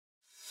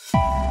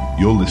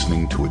You're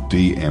listening to a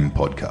DM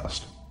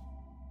podcast.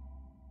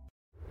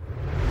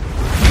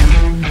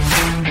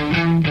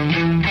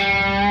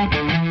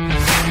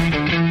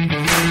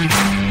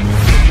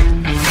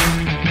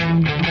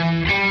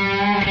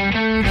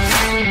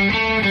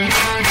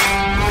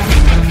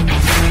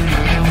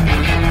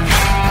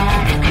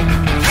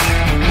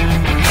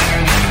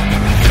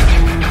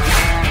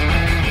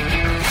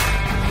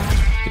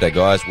 G'day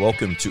guys,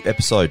 welcome to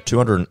episode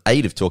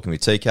 208 of Talking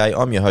with TK.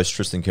 I'm your host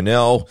Tristan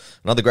Cannell.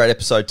 Another great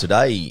episode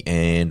today,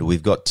 and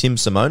we've got Tim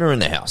Simona in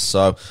the house.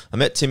 So I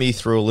met Timmy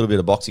through a little bit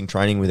of boxing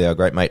training with our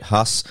great mate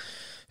Huss,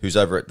 who's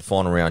over at the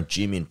Final Round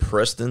Gym in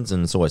Preston's,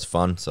 and it's always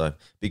fun. So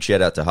big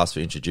shout out to Huss for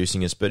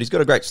introducing us. But he's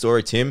got a great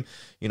story, Tim.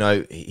 You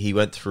know, he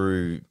went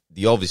through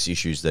the obvious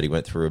issues that he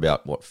went through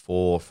about, 4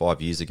 or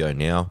 5 years ago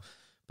now.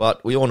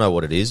 But we all know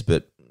what it is,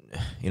 but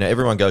you know,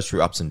 everyone goes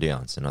through ups and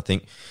downs, and I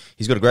think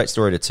he's got a great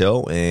story to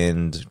tell,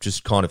 and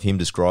just kind of him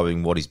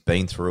describing what he's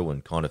been through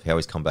and kind of how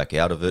he's come back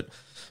out of it.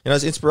 You know,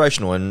 it's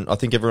inspirational, and I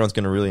think everyone's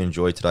going to really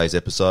enjoy today's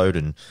episode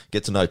and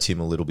get to know Tim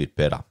a little bit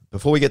better.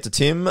 Before we get to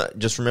Tim,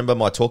 just remember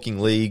my Talking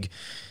League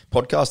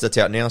podcast that's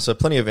out now, so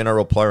plenty of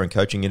NRL player and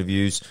coaching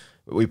interviews.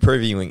 We're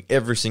previewing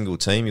every single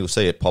team. You'll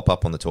see it pop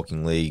up on the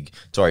Talking with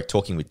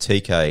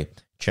TK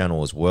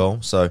channel as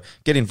well. So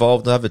get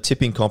involved. I have a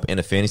tipping comp and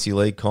a fantasy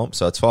league comp,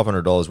 so it's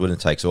 $500 winner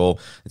takes all.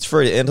 It's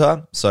free to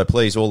enter, so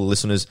please, all the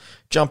listeners,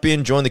 jump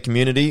in, join the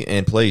community,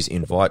 and please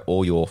invite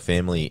all your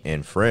family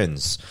and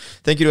friends.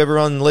 Thank you to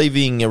everyone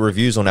leaving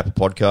reviews on Apple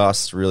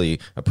Podcasts. Really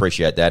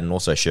appreciate that, and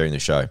also sharing the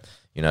show.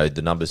 You know,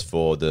 the numbers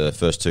for the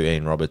first two,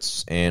 Ian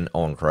Roberts and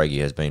Owen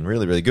Craigie, has been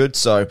really, really good.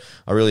 So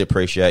I really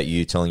appreciate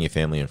you telling your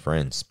family and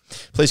friends.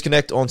 Please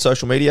connect on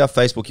social media.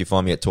 Facebook, you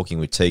find me at Talking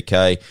with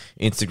TK.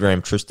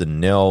 Instagram,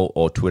 Tristan Nell,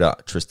 or Twitter,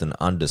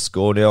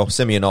 Tristan_Nell.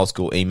 Send me an old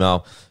school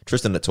email,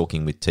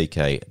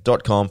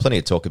 Tristan@talkingwithtk.com.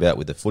 Plenty to talk about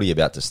with the footy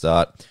about to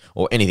start,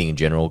 or anything in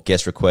general,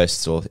 guest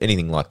requests or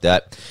anything like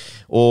that.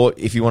 Or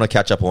if you want to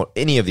catch up on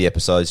any of the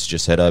episodes,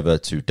 just head over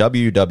to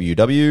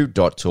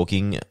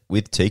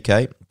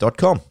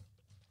www.talkingwithtk.com.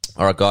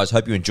 All right, guys,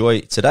 hope you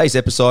enjoy today's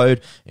episode,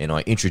 and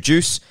I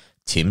introduce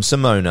Tim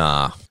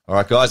Simona. All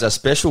right, guys, our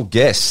special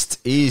guest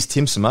is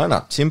Tim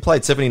Simona. Tim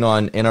played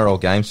 79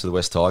 NRL games for the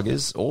West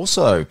Tigers.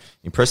 Also,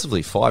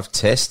 impressively, 5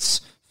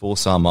 tests for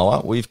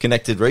Samoa. We've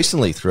connected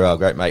recently through our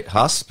great mate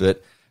Huss,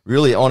 but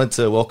really honoured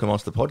to welcome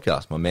onto the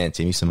podcast my man,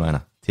 Timmy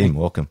Simona. Tim,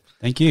 welcome.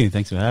 Thank you.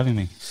 Thanks for having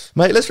me.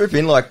 Mate, let's rip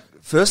in.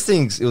 First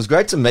things, it was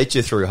great to meet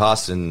you through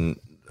Huss, and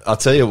I'll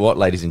tell you what,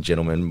 ladies and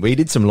gentlemen, we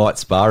did some light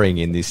sparring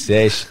in this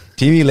sesh.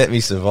 Timmy let me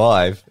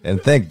survive,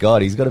 and thank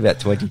God he's got about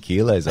 20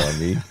 kilos on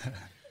me.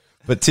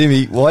 But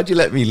Timmy, why'd you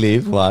let me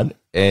live, one?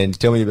 And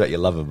tell me about your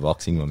love of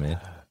boxing, my man.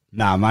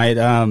 Nah, mate,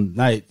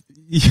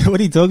 what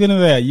are you talking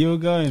about? You were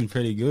going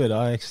pretty good.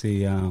 I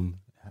actually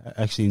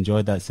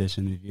enjoyed that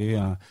session with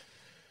you.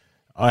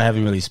 I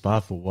haven't really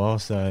sparred for a while,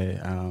 so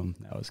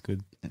that was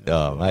good.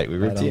 Oh, mate, we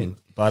ripped in.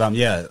 But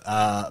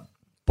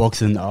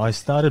boxing, I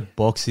started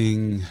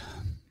boxing,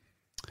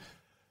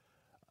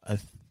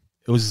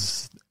 it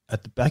was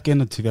at the back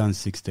end of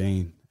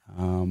 2016.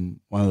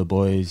 One of the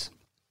boys,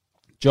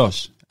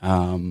 Josh,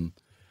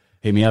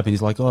 hit me up, and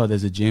he's like, "Oh,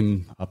 there's a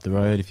gym up the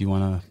road if you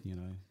want to,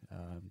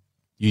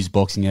 use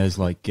boxing as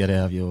get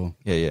out of your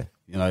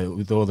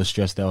with all the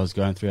stress that I was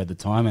going through at the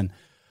time." And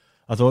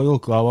I thought,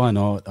 look, why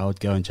not? I would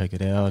go and check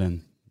it out,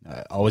 and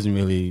I wasn't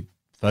really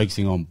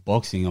focusing on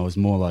boxing. I was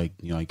more go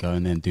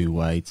in there and do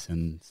weights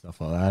and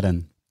stuff like that.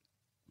 And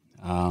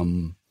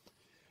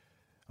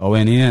I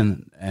went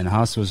in, and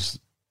Huss was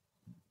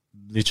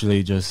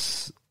literally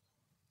just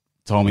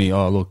told me,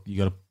 "Oh, look, you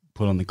got to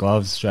put on the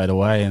gloves straight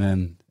away." And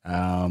then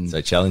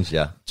so challenged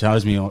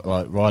me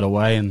right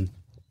away, and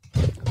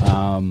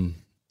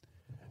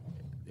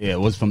it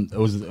was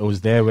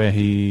there where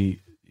he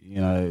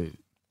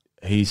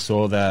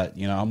saw that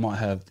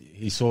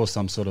he saw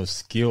some sort of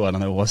skill. I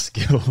don't know what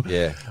skill,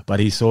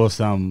 but he saw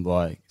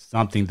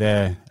something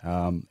there,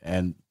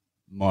 and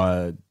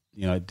my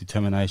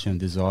determination and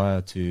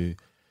desire to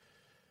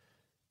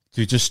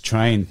just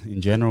train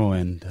in general,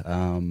 and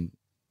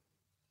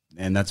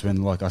that's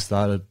when I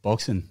started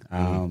boxing.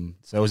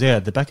 So it was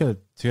at the back of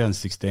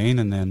 2016,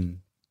 and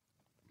then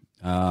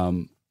I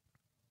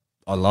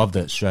loved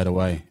it straight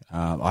away.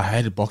 I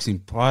hated boxing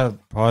prior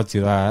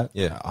to that.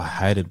 Yeah, I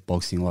hated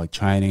boxing,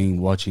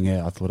 training, watching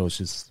it. I thought it was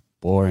just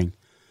boring.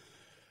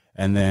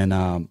 And then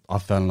I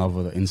fell in love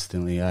with it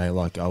instantly. I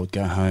would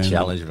go home.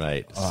 Challenge,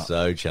 mate.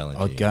 So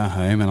challenging. I'd go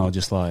home and I'd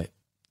just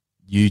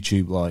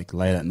YouTube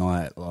late at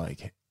night,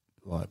 like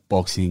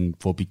boxing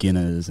for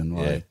beginners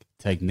and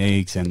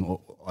techniques and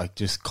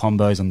just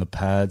combos on the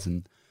pads,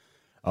 and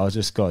I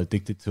just got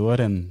addicted to it.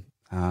 And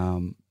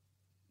 5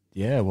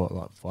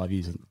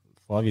 years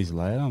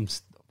later, I'm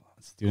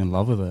still in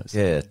love with it. So.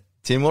 Yeah,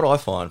 Tim, what I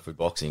find for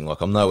boxing,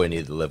 I'm nowhere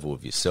near the level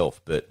of yourself,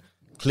 but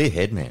clear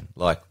head, man.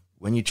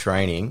 When you're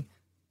training,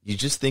 you're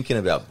just thinking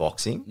about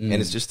boxing, and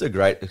it's just a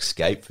great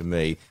escape for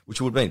me,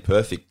 which would have been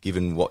perfect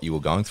given what you were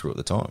going through at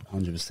the time.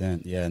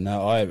 100%. Yeah,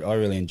 no, I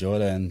really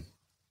enjoyed it, and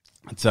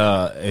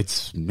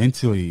it's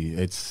mentally,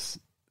 it's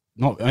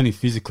not only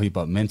physically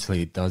but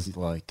mentally it does,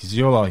 like, because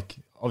you're like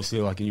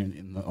obviously like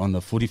on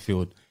the footy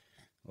field,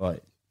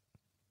 like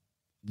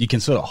you can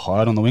sort of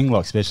hide on the wing,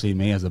 like especially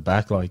me as a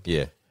back, like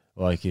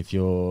like if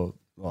you're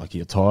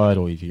tired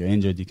or if you're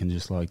injured, you can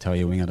just like tell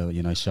your winger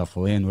to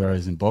shuffle in.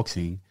 Whereas in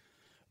boxing,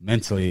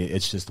 mentally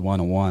it's just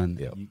 1-on-1.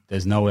 Yep.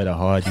 There's nowhere to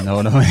hide. You know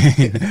what I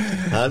mean?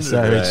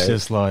 So it's bro.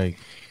 just like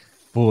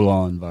full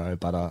on, bro.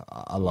 But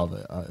I love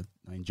it. I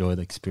enjoy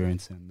the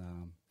experience, and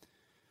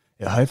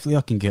hopefully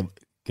I can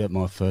get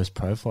my first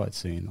pro fight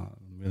soon.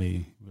 I'm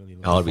really looking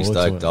I'll be forward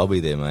to stoked. it. I'll be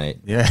there, mate.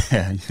 Yeah.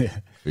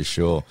 For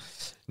sure.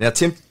 Now,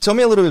 Tim, tell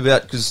me a little bit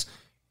about, because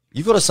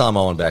you've got a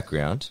Samoan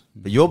background,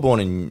 but you're born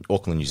in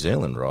Auckland, New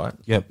Zealand, right?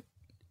 Yep.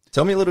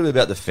 Tell me a little bit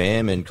about the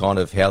fam and kind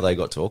of how they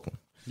got to Auckland.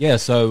 Yeah,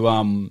 so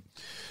mum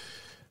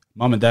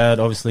and dad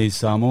obviously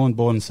Samoan,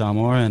 born in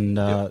Samoa, and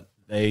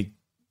they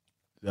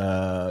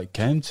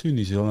came to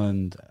New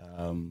Zealand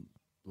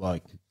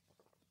like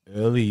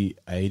early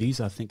 80s,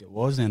 I think it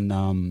was, and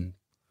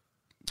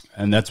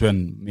that's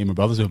when me and my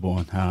brothers were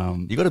born.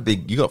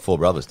 You got 4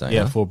 brothers, don't you?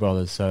 Yeah, 4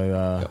 brothers.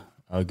 So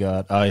I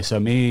got so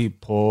me,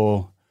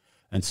 Paul,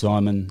 and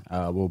Simon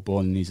were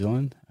born in New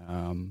Zealand.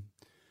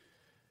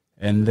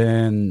 And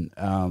then,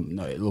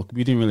 look,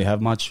 we didn't really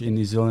have much in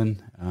New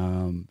Zealand.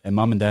 And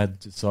mum and dad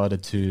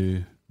decided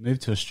to move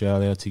to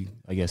Australia to,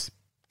 I guess,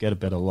 get a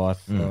better life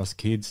for us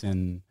kids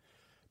and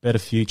better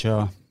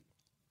future.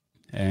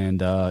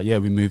 And,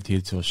 we moved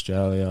here to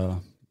Australia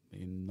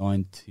in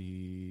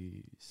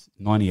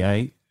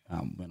 1998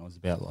 when I was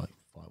about like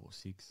 5 or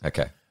 6.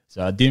 Okay.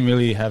 So I didn't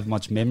really have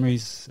much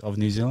memories of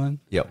New Zealand.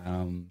 Yep.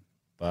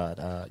 But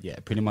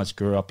pretty much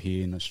grew up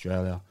here in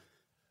Australia.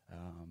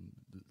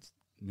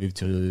 Moved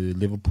to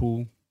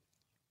Liverpool,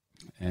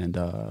 and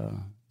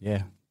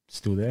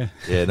still there.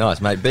 Yeah, nice,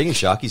 mate. Being a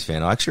Sharkies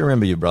fan, I actually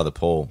remember your brother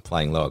Paul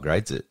playing lower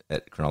grades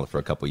at Cronulla for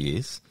a couple of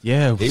years.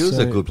 Yeah, he was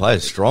a good player,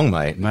 strong,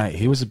 mate. Mate,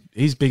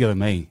 he's bigger than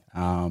me.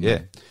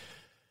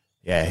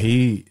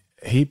 He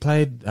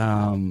played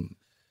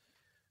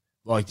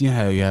like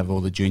how you have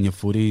all the junior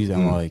footies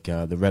and like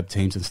the rep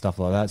teams and stuff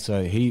like that.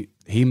 So he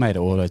made it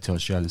all the way to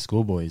Australian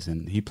schoolboys,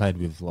 and he played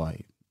with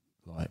like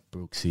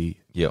Brooksy,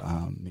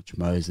 Mitch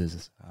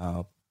Moses,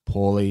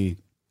 Paulie,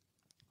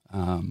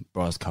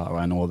 Bryce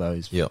Cartwright, and all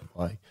those. He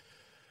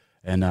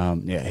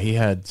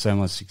had so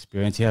much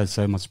experience. He had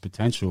so much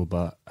potential,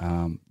 but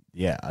I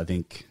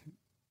think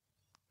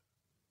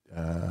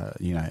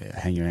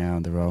hanging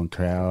around the wrong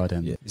crowd.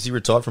 And is he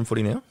retired from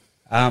footy now?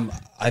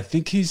 I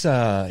think he's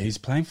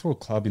playing for a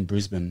club in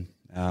Brisbane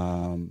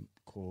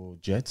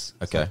called Jets.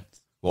 Okay,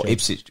 well,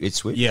 Ipswich.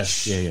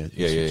 Yes,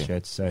 Ipswich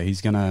Jets. So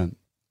he's gonna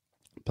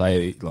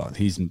play, like,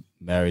 he's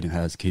married and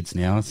has kids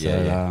now.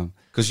 So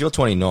because you're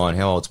 29,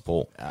 how old's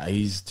Paul?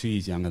 He's 2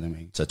 years younger than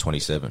me. So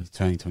 27. He's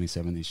turning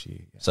 27 this year.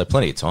 Yeah. So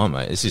plenty of time,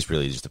 mate. This is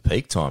really just a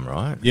peak time,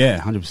 right? Yeah,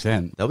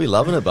 100%. They'll be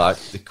loving it, but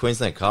the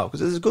Queensland Cup,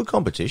 because it's a good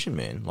competition,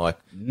 man. Like,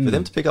 for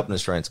them to pick up an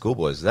Australian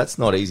schoolboys, that's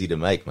not easy to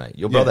make, mate.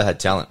 Your brother had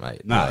talent,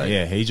 mate.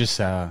 He just,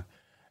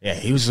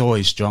 he was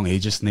always strong. He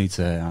just needs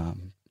to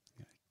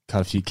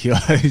cut a few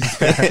kilos.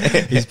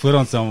 He's put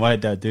on some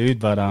weight, that dude.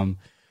 But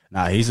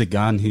he's a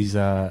gun. He's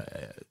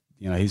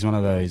he's one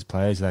of those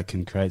players that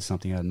can create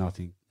something out of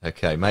nothing.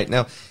 Okay, mate.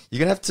 Now, you're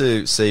going to have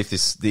to see if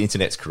the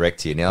internet's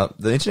correct here. Now,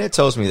 the internet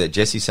tells me that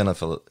Jesse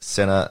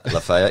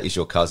Lafayette is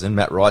your cousin,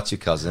 Matt Wright's your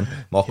cousin,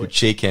 Michael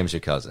Cheekham's your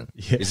cousin.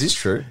 Yeah. Is this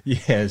true?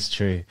 Yeah, it's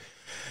true.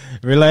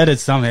 Related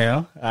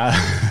somehow.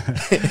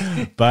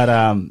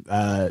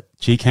 But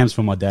Cheekham's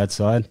from my dad's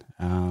side.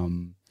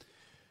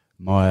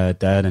 My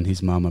dad and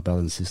his mum are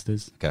brothers and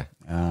sisters. Okay.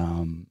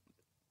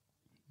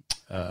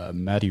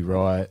 Matty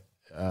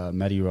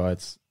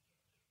Wright's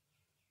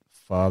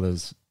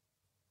father's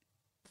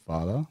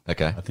father,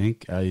 okay, I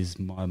think, is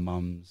my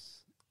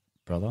mum's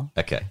brother.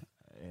 Okay.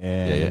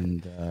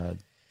 And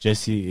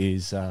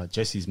Jesse's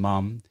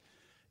mum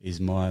is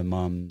my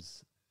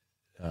mum's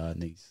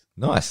niece.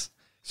 Nice.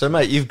 So,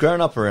 mate, you've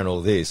grown up around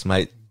all this,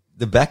 mate.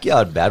 The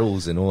backyard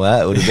battles and all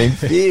that would have been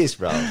fierce,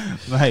 bro.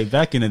 Mate,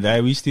 back in the day,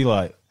 we used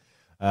to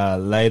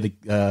lay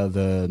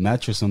the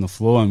mattress on the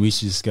floor, and we used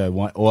to just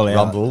go all out.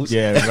 Rumbles.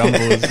 Yeah,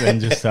 rumbles,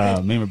 and just me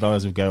and my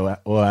brothers would go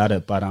all at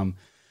it. But I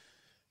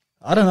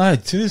don't know.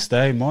 To this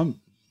day,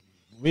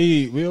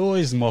 we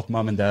always mock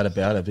mum and dad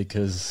about it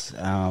because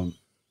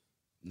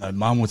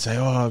mum would say,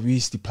 "Oh, we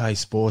used to play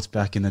sports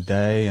back in the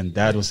day," and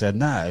dad would say,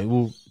 "No."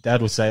 Well,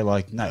 dad would say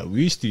like, "No,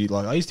 we used to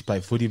I used to play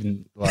footy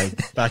even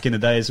like back in the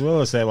day as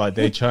well." So like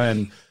they try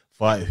and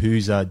fight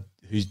whose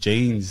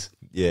genes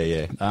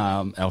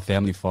our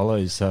family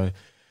follows. So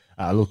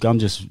look, I'm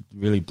just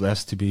really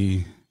blessed to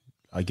be,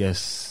 I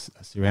guess,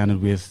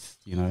 surrounded with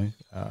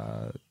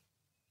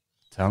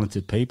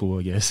talented people,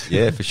 I guess.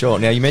 Yeah, for sure.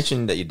 Now, you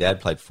mentioned that your dad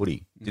played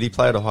footy. Did he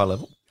play at a high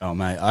level? Oh,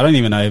 mate, I don't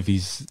even know if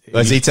he's...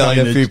 Was he telling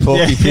a few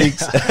porky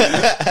pigs?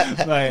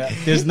 Mate,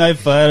 there's no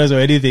photos or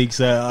anything,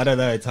 so I don't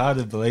know. It's hard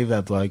to believe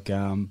that bloke.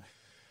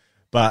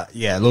 But,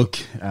 yeah, look,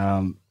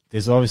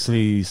 there's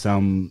obviously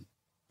some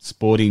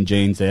sporting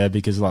genes there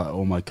because, like,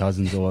 all my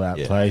cousins all out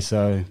play,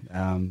 so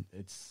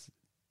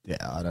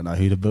I don't know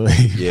who to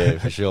believe. Yeah,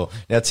 for sure.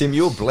 Now, Tim,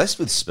 you're blessed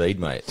with speed,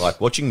 mate. Like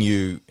watching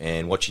you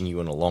in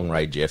a long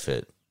range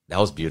effort, that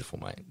was beautiful,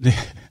 mate.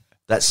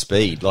 That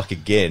speed, like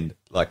again,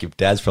 like your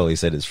dad's probably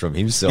said it's from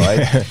his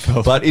side,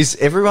 but is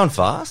everyone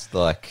fast?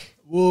 Like,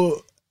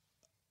 Well,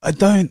 I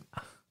don't.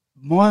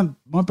 My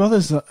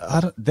brothers,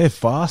 they're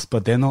fast,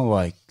 but they're not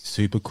like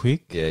super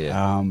quick.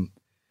 Yeah.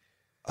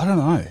 I don't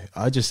know.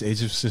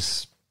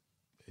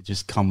 It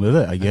just come with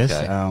it, I guess.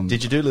 okay.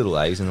 Did you do little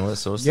A's and all that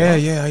sort of Yeah,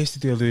 stuff? yeah. I used to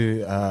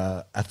do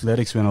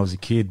athletics when I was a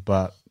kid,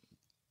 but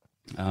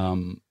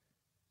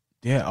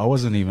I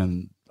wasn't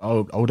even. I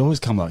would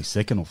always come like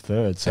second or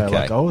third, so Okay.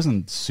 like I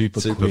wasn't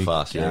super quick,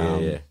 fast.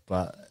 Yeah.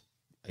 But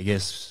I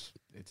guess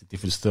it's a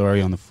different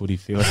story on the footy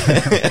field.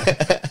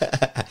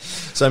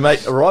 So,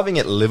 mate, arriving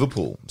at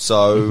Liverpool.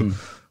 So,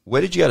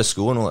 where did you go to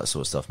school and all that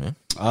sort of stuff, man?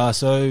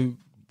 So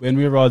when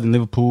we arrived in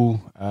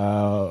Liverpool,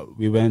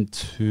 we went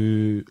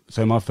to.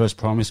 So my first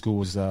primary school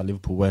was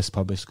Liverpool West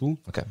Public School.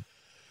 Okay.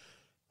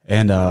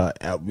 And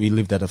we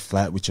lived at a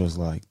flat which was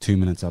like 2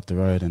 minutes up the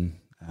road, and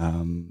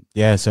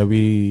so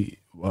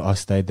I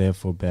stayed there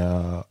for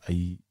about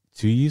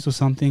 2 years or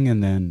something,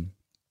 and then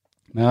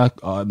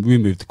we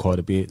moved quite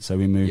a bit. So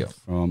we moved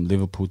from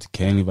Liverpool to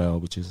Canley Vale,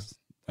 which is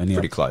only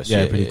Pretty close.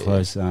 Yeah, pretty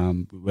close.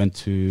 We went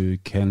to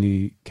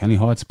Canley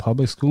Heights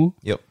Public School.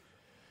 Yep.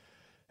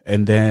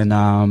 And then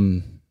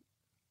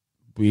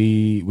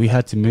we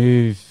had to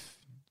move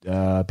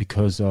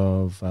because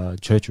of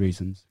church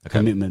reasons,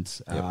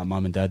 commitments. Yep.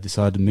 Mum and Dad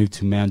decided to move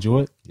to Mount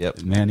Druitt,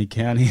 Manly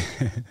County.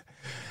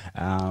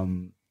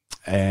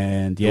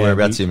 And yeah,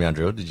 Whereabouts in Mount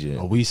Druitt did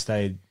you? we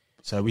stayed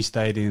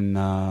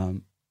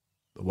in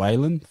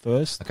Wayland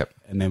first,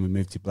 and then we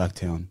moved to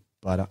Blacktown.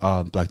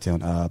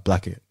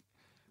 Blackett.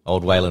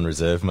 Old Wayland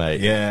Reserve,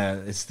 mate. Yeah,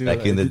 it's still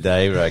Back in the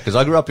day, right? Because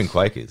I grew up in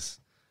Quakers.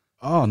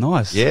 Oh,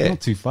 nice. Yeah. Not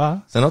too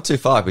far. So not too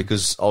far,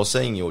 because I was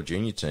seeing your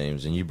junior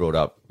teams and you brought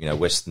up,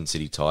 Western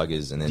City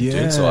Tigers and then Yeah.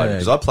 Doonside,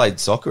 because I played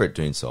soccer at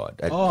Doonside.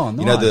 Oh,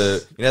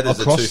 nice. There's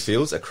the two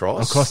fields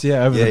across,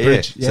 over the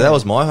bridge. So that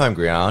was my home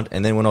ground.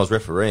 And then when I was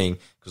refereeing,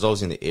 because I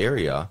was in the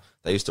area,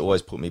 they used to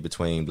always put me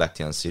between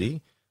Blacktown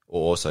City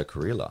or also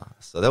Karilla.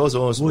 So that was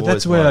always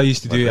that's where I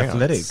used to do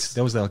athletics.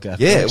 That was like athletics.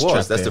 Yeah, it was. track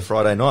That's there. the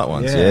Friday night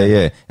ones. Yeah.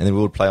 Yeah. And then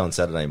we would play on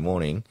Saturday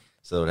morning,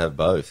 so we'd have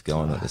both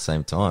going at the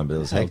same time. But it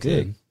was How hectic.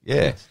 good.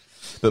 Yeah.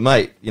 But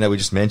mate, we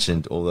just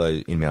mentioned all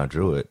those in Mount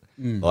Druitt.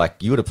 Like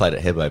you would have played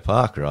at Hebbo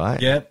Park, right?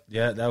 Yeah,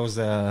 that was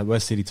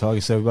West City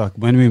Tigers. So like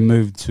when we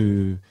moved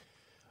to,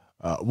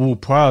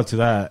 prior to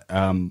that,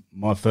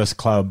 my first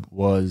club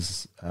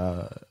was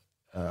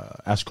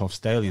Ashcroft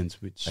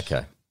Stallions, which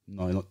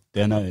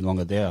they're no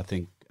longer there, I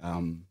think.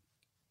 And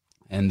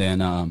then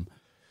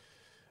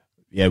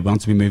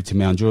once we moved to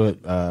Mount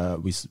Druitt,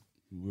 we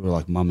were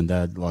like mum and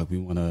dad, like we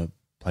want to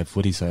play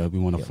footy, so we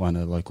want to find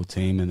a local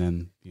team. And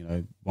then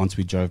once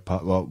we drove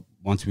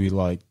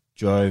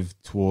drove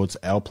towards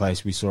our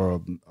place, we saw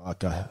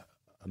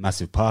a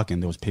massive park,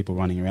 and there was people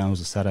running around. It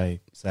was a Saturday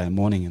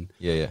morning, and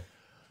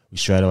we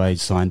straight away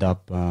signed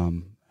up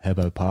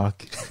Hebbo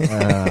Park.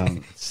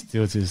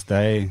 Still to this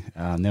day,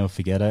 never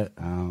forget it.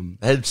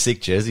 They had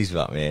sick jerseys,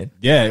 but man.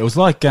 Yeah, it was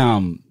like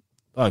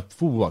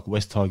full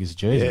West Tigers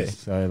jerseys.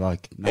 So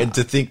like, And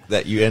to think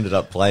that you ended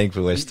up playing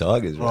for West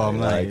Tigers, right? oh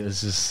mate, it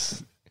was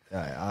just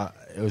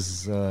it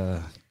was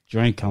a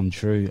dream come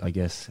true, I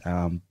guess.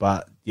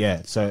 But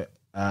yeah, so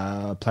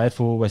I played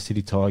for West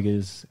City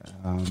Tigers,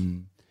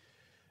 and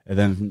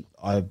then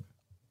I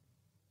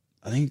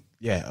think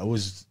I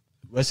was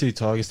West City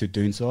Tigers to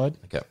Doonside.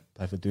 Okay.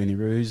 Played for Dooney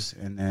Roos,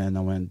 and then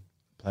I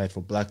played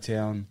for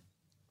Blacktown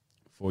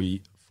for a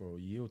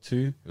year or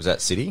two. Was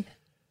that City?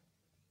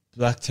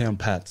 Blacktown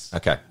Pats.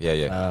 Okay.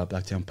 Yeah.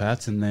 Blacktown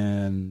Pats, and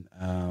then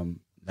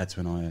that's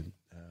when I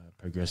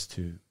progressed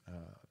to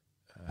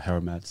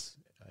Harromats,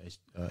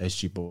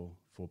 SG Ball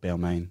for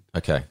Balmain.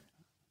 Okay.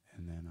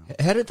 And then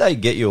How did they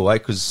get you away?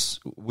 Because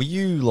were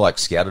you like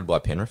scouted by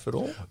Penrith at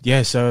all?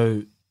 yeah,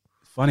 so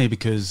funny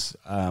because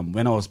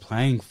when I was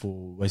playing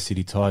for West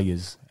City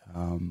Tigers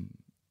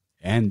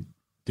and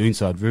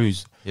Doonside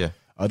Roos,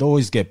 I'd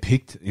always get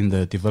picked in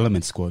the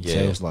development squad. So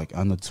it was like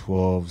under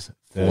 12s,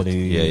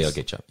 13s. Yeah, I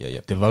get you.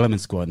 Yeah.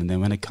 Development squad, and then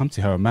when it comes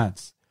to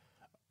Harromats,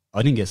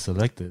 I didn't get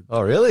selected.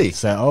 Oh, really?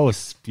 So I was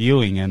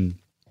spewing, and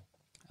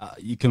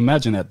you can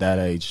imagine at that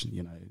age,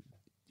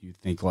 you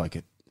think like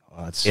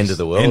it's End of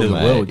the world, end of the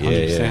mate. world, Yeah,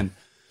 100%.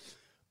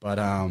 But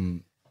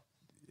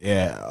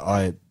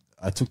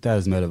I took that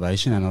as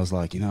motivation, and I was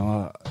like,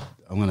 I'm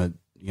gonna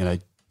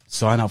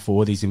sign up for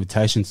all these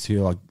invitations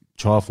to like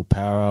trial for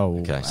para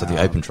or So the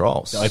open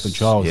trials. The open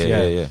trials,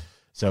 Yeah.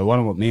 So one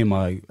of me and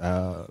my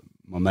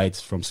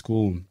mates from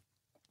school,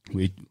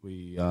 we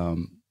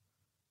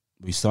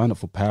signed up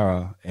for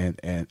para and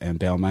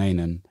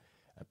Balmain, and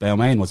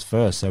Balmain was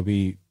first. So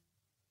we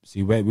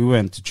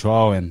went to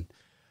trial, and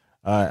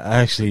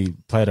I actually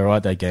played all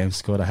right that game,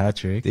 scored a hat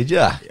trick. Did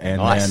ya? And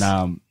Nice.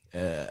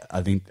 then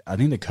I think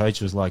the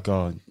coach was like,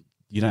 "Oh,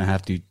 you don't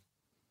have to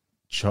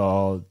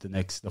trial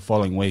the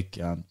following week."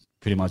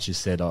 Pretty much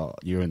just said, "Oh,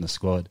 you're in the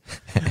squad."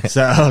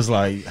 So I was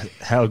like,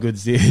 "How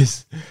good's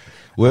this?"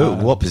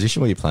 What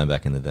position were you playing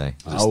back in the day?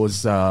 I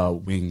was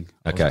wing.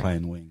 I Okay. was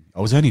playing wing. I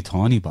was only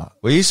tiny, but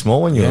Were you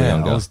small when you were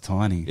younger? I was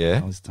tiny.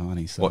 Yeah? I was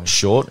tiny. So What,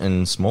 short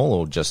and small,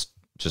 or just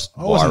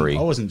wiry?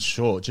 I wasn't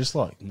short, just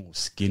like more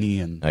skinny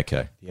and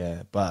Okay.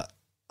 yeah. But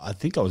I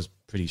think I was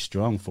pretty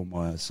strong for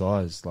my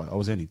size. Like I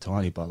was only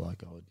tiny, but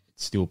like I would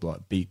still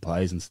like beat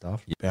players and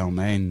stuff.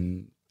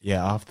 Balmain,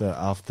 yeah. After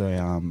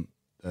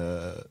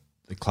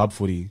the club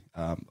footy,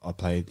 I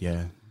played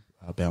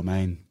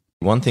Balmain.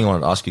 One thing I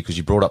wanted to ask you, because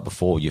you brought up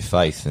before your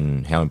faith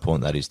and how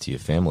important that is to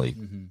your family.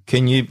 Mm-hmm.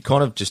 Can you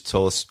kind of just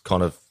tell us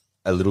kind of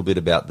a little bit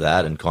about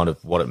that and kind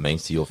of what it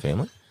means to your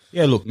family?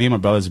 Yeah, look, me and my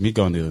brothers, we've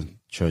been going to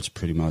church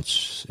pretty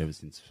much ever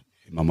since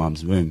my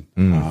mum's womb.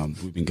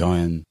 We've been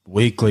going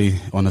weekly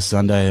on a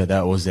Sunday.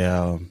 That was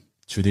our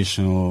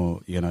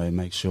traditional,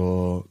 make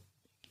sure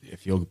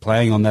if you're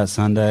playing on that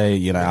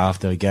Sunday,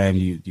 after a game,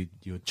 you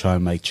would try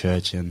and make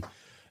church. And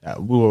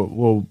we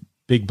were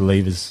big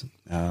believers.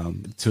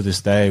 To this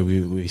day,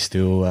 we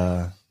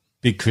still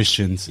big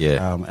Christians,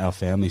 our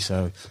family.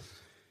 So,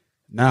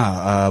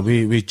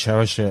 we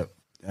cherish it.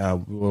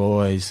 We were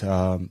always,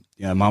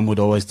 Mum would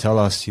always tell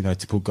us,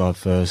 to put God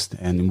first,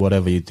 and in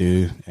whatever you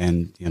do,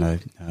 and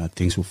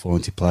things will fall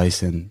into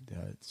place. And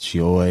she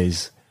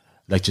always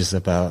lectures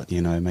about,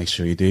 make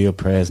sure you do your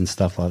prayers and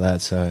stuff like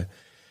that. So,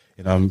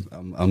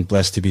 I'm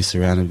blessed to be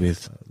surrounded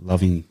with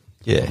loving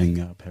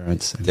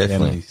parents and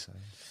Definitely. family.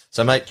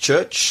 So, mate,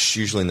 church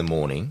usually in the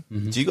morning.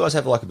 Do you guys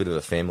have like a bit of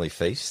a family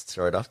feast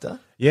right after?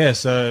 Yeah,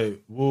 so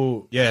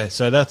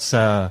that's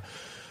a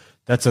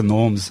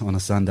norms on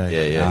a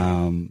Sunday.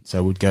 Yeah.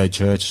 So we'd go to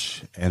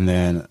church, and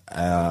then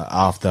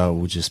after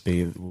would just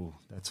be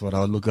that's what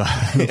I would look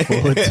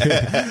forward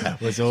to.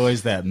 Was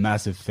always that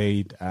massive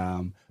feed.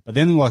 But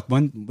then like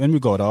when we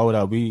got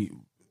older,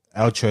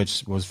 our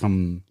church was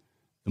from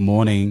the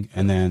morning,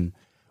 and then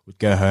we'd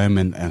go home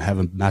and have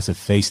a massive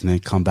feast, and then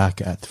come back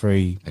at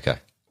 3. Okay.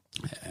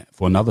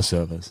 For another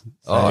service.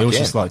 So it was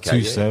just like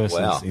two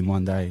services in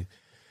one day.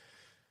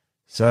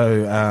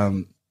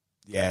 So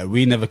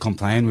we never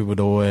complained. We would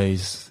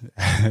always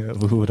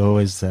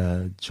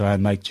try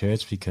and make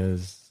church,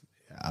 because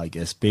I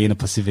guess being a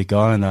Pacific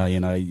Islander,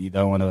 you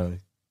don't want to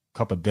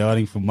cop a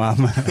belting from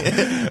mum.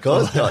 Of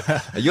course not.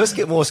 You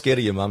get more scared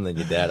of your mum than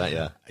your dad, aren't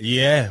you?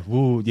 Yeah,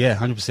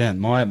 100%.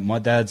 My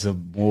dad's a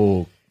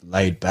more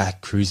laid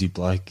back, cruisy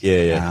bloke.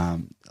 Yeah.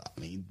 I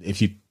mean,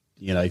 if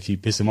you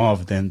piss him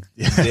off, then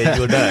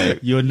you'll know.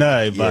 You'll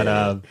know. But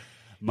Yeah.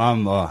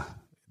 Mum,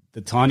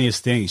 the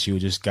tiniest thing, she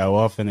would just go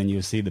off, and then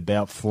you'll see the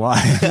belt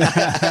flying.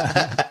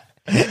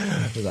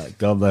 Like,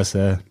 God bless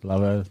her,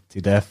 love her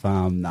to death.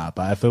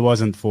 But if it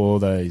wasn't for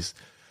those,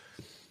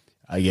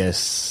 I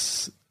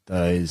guess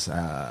those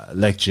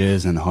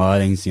lectures and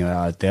hidings,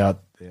 I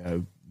doubt me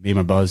and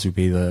my brothers would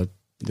be the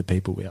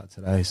people we are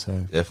today. So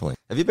Definitely.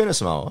 Have you been to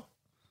Samoa?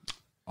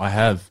 I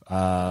have.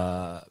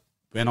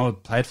 When I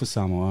played for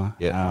Samoa,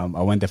 Yeah.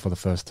 I went there for the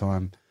first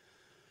time.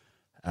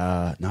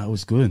 No, it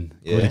was good.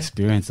 Yeah. Good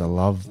experience.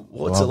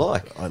 What's it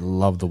like? I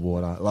love the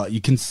water. Like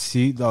you can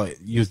see,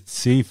 you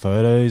see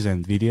photos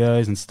and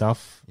videos and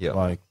stuff. Yeah.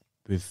 Like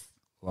with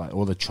like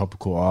all the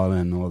tropical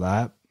island and all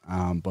that.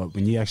 But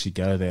when you actually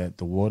go there,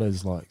 the water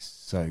is like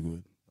so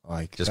good.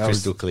 Like Just that was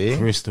crystal clear?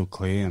 crystal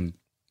clear, and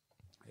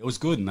it was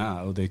good.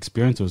 The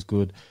experience was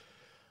good.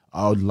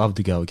 I would love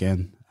to go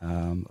again.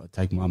 I'd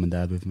take mum and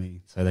dad with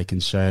me so they can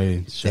show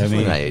Definitely,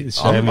 me, mate.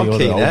 show I'm me all the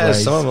keen old as.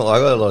 ways. I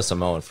got a lot of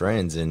Samoan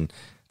friends, and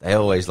they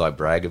always like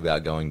brag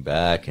about going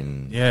back.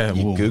 And Yeah,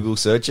 you well, Google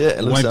search it.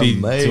 It looks won't be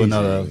amazing. to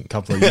another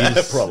couple of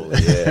years.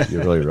 Probably, yeah.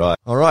 You're really right.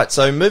 All right,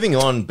 so moving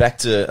on back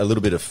to a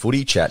little bit of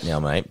footy chat now,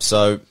 mate.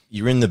 So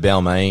you're in the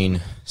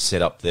Balmain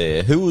setup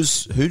there.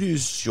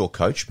 Who's your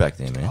coach back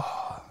there, man?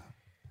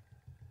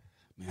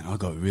 Man, I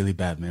got really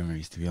bad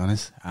memories, to be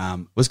honest.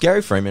 Was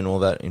Gary Freeman all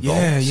that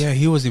involved? Yeah,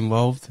 he was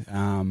involved.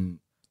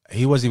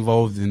 He was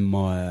involved in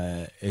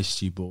my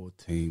SG board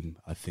team,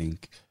 I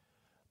think.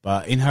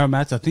 But in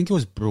Haramats, I think it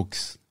was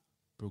Brooks.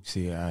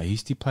 He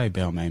used to play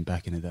Balmain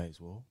back in the day as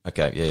well.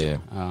 Okay, yeah.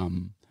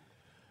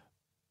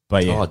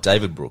 But yeah, Oh,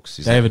 David Brooks.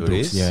 Is David that who it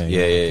Brooks. is? Yeah.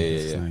 yeah, I yeah, think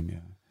that's his name, yeah.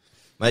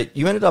 Mate,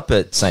 you ended up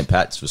at St.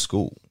 Pat's for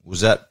school.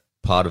 Was that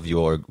part of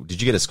your? Did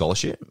you get a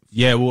scholarship?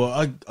 Yeah, well,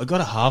 I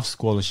got a half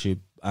scholarship.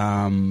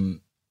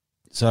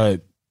 So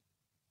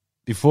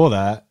before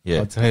that, Yeah.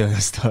 I'll tell you the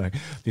story.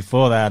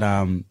 Before that,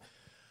 I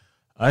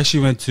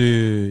actually went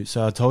to.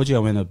 So I told you I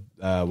went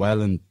to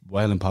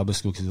Wayland Public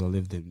School because I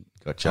lived in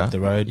Gotcha. up the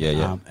road.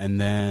 Yeah. And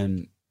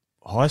then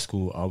high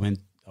school, I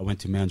went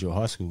to Mount Druitt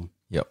High School,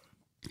 Yep.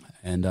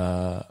 and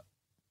it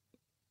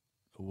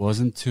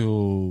wasn't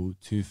till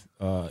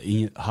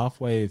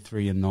halfway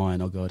through year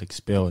 9 I got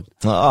expelled.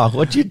 Oh,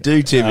 what'd you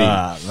do, Timmy?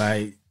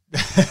 Mate.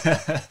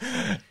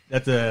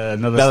 That's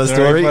another Another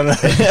story?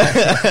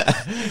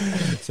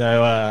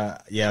 So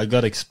I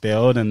got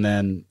expelled, and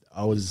then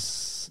I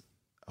was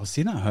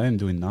sitting at home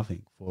doing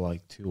nothing for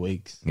like 2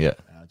 weeks. Yeah.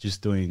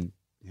 Just doing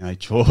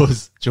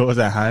chores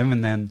at home,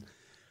 and then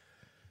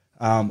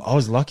I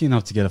was lucky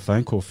enough to get a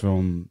phone call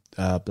from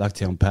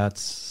Blacktown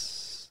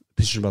Pats,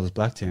 Pitcher Brothers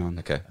Blacktown.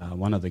 Okay.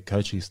 One of the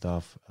coaching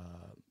staff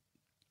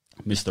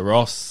Mr.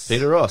 Ross.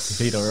 Peter Ross.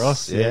 Peter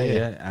Ross, Yeah,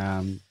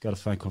 yeah. Got a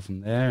phone call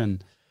from there,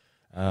 and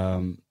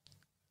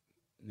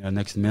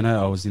next minute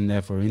I was in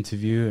there for an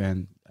interview,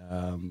 and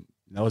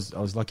I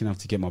was lucky enough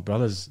to get my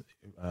brothers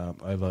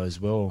over as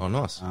well. Oh,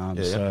 nice.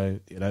 So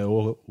it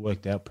all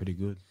worked out pretty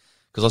good.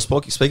 Because I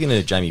was speaking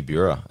to Jamie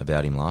Burer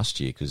about him last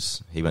year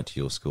because he went to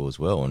your school as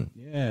well, and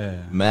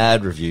Yeah,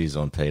 mad reviews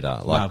on Peter.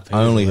 Like, Peter's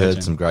only a heard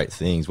legend. some great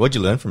things. What'd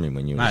you learn from him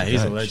when you were mate,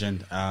 he's a coach?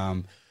 legend.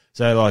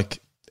 So like,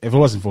 if it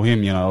wasn't for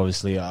him,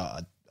 obviously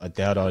I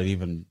doubt I'd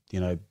even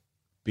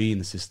be in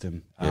the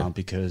system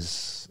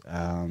because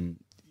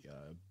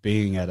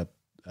being at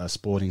a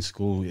sporting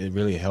school, it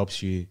really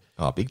helps you.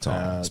 Oh, big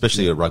time.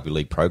 Especially a rugby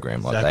league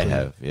program like they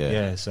have. Yeah.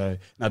 Yeah. So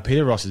no,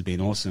 Peter Ross has been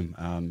awesome.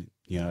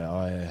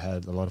 I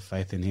had a lot of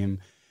faith in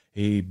him.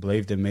 He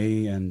believed in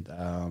me, and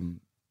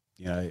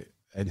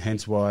and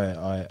hence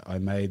why I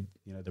made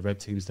the rep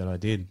teams that I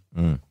did.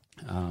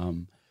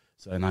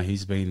 So no,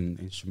 he's been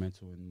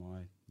instrumental in my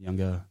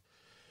younger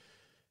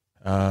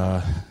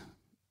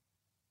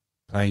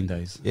playing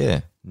days.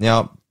 Yeah.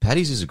 Now,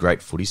 Paddy's is a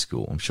great footy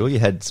school. I'm sure you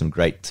had some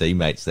great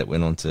teammates that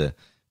went on to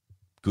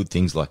good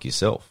things like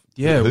yourself.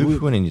 Yeah, Who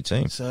went in your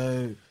team?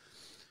 So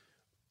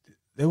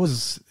there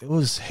was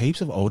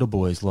heaps of older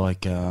boys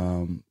like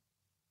Jamie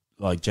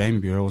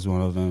Bureau was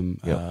one of them.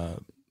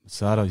 Yep.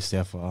 Sato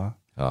Stefar.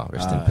 Oh,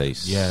 rest in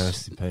peace. Yeah,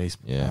 rest in peace.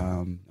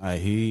 Yeah.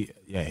 He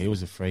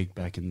was a freak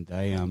back in the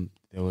day.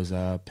 There was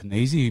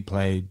Panisi who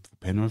played for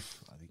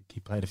Penrith. I think he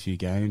played a few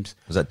games.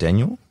 Was that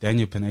Daniel?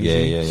 Daniel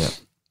Panisi.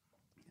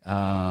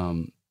 Yeah.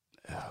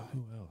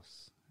 Who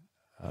else?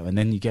 And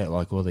then you get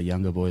like all the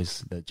younger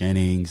boys, the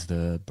Jennings,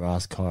 the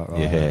Brasscott,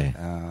 right?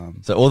 Yeah.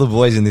 So all the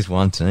boys in this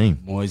one team.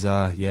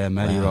 Moiser,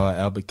 Matty Wow. Wright,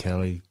 Albert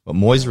Kelly. But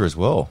Moiser as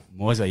well.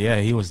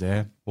 Moiser, he was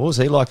there. What was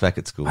he like back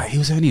at school? He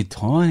was only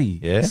tiny,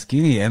 Yeah?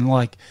 skinny, and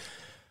like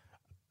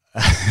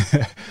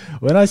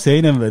when I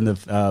seen him in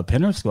the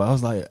Penrith school, I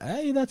was like,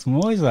 "Hey, that's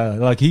Moiser."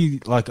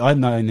 Like I'd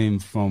known him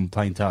from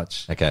playing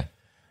touch. Okay.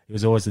 He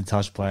was always a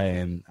touch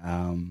player,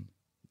 and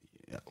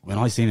when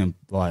I seen him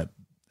like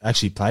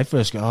actually play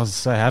first, I was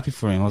so happy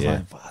for him. I was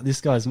like, wow,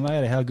 "This guy's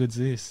made it. How good's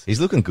this?" He's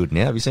looking good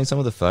now. Have you seen some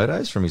of the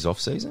photos from his off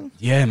season?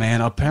 Yeah,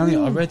 man. Apparently,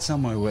 I read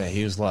somewhere where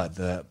he was like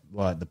the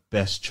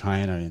best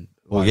trainer in.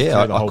 Well, through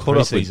I the whole caught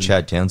up with preseason.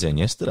 Chad Townsend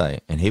yesterday,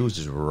 and he was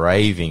just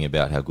raving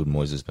about how good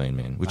Moiser's been,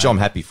 man. Which I'm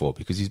happy for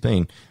because he's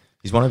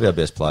one of our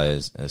best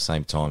players. At the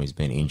same time, he's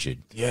been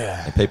injured,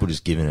 Yeah. and people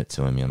just giving it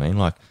to him. You know what I mean,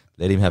 like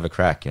let him have a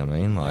crack. You know what I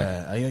mean, like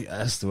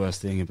That's the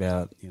worst thing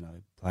about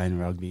playing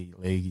rugby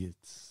league.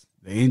 It's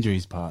the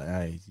injuries part.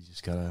 You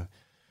just gotta.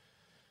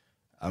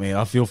 I mean,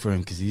 I feel for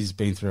him because he's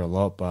been through a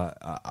lot, but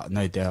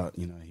no doubt,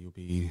 he'll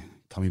be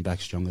coming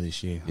back stronger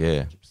this year.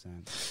 Yeah.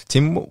 100%.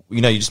 Tim,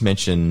 you just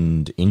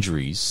mentioned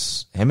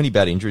injuries. How many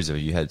bad injuries have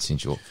you had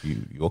since your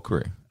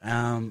career?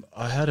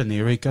 I had a knee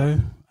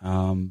reco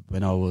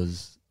when I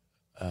was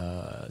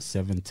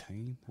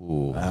 17.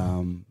 Ooh.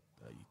 You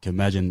can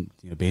imagine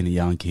being a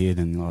young kid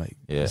and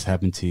this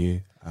happened to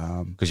you.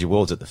 Because your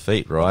world's at the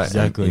feet, right?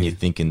 Exactly. And you're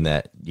thinking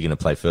that you're going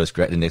to play first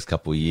grade the next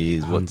couple of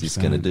years. What's this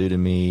going to 100%. do to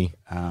me?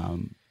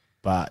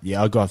 But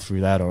I got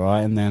through that all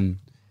right. And then,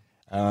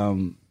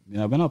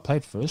 when I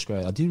played first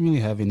grade, I didn't really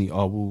have any.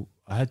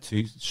 I had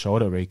 2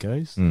 shoulder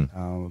recos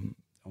on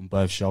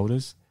both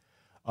shoulders.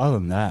 Other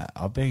than that,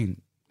 I've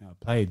been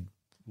played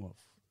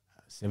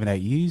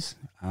 7-8 years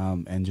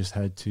and just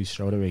had 2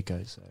 shoulder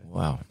recos. So.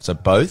 Wow. So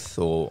both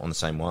or on the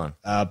same one?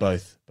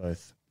 Both.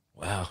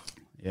 Wow.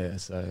 Yeah,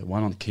 so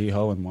one on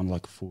keyhole and one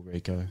like a full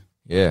reco.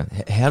 Yeah.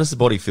 How does the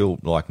body feel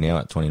like now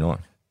at 29?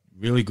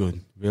 Really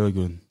good.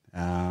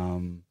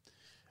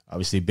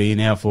 Obviously, being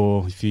out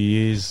for a few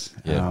years,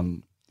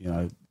 it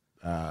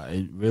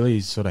really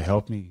sort of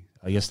helped me.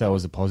 I guess that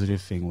was the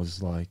positive thing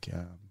was like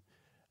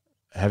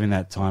having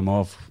that time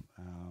off,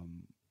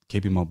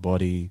 keeping my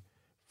body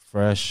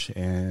fresh,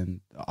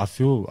 and I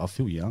feel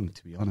young,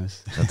 to be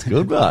honest. That's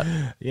good, but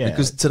Yeah.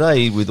 because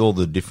today with all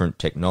the different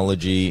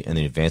technology and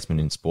the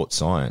advancement in sports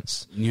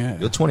science, Yeah.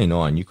 you're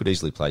 29, you could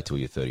easily play till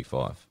you're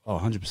 35. Oh,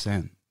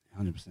 100%.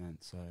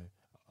 So,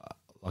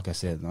 like I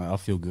said, I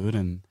feel good,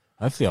 and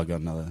hopefully I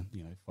got another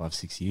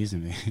 5-6 years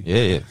in me.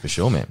 Yeah, for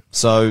sure, man.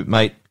 So,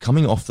 mate,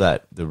 coming off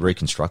the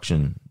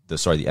reconstruction, the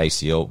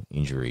ACL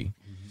injury,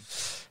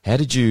 how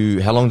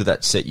long did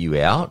that set you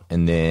out?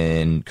 And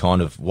then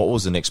kind of what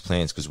was the next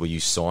plans? Because were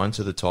you signed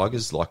to the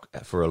Tigers like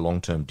for a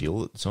long-term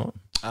deal at the time?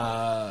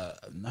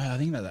 No, I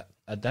think that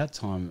at that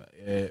time,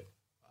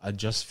 I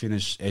just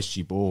finished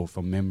SG Ball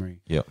from memory.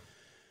 Yeah.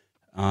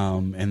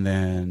 And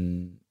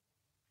then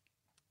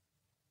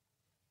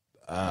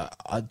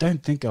I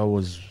don't think I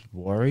was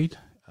worried.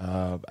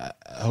 I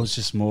was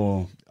just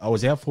more. I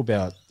was out for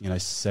about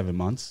 7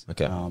 months.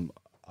 Okay.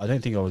 I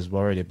don't think I was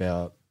worried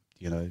about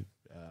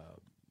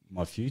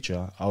my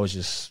future. I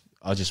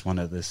just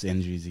wanted this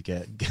injury to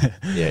get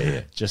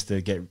Yeah. just to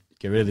get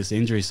rid of this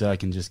injury so I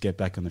can just get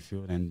back on the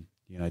field and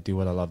do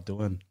what I love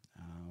doing.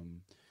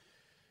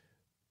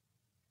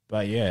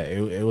 But yeah,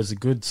 it was a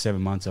good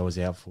 7 months I was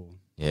out for.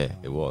 Yeah,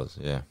 it was,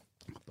 yeah.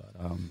 But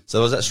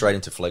So was that straight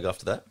into Flegg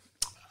after that?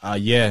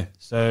 Yeah.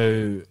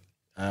 So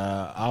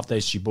after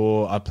SG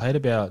Ball, I played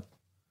about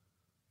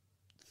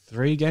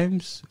 3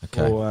 games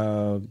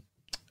for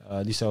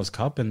New South Wales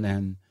Cup, and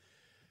then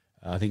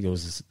I think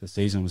the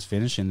season was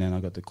finished, and then I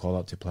got the call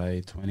up to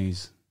play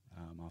 20s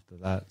after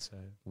that. So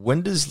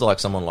When does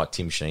someone like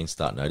Tim Sheen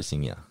start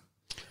noticing you?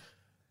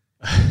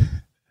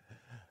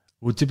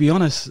 Well, to be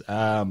honest,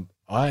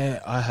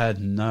 I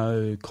had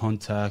no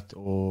contact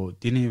or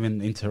didn't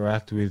even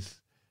interact with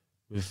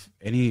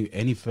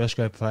any first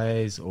grade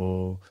players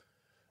or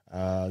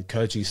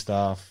coaching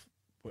staff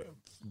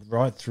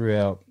right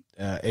throughout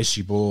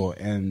SG Ball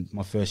and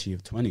my first year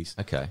of 20s.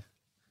 Okay.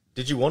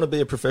 Did you want to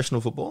be a professional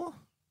footballer?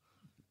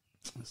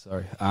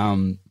 Sorry.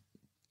 Obviously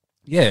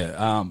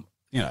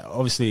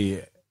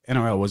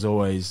NRL was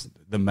always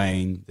the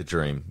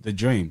dream.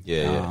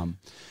 Yeah.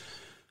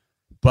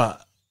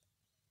 But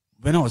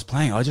when I was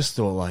playing, I just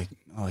thought like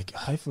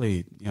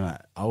hopefully,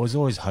 I was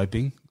always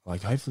hoping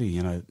hopefully,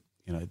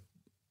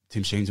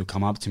 Tim Sheens will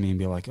come up to me and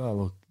be like, oh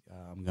look,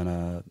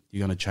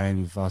 you're gonna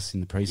train with us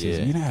in the preseason.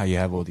 Yeah. You know how you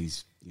have all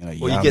these, Well,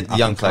 you get the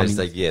young players,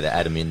 they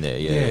add them in there.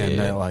 And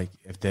they're like,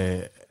 if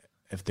they're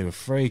a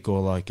freak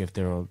or like if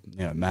they're a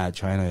mad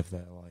trainer, if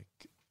they're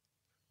like,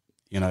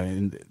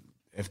 and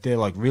if they're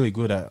like really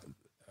good at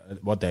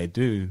what they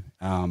do,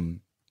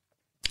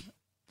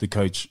 the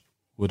coach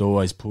would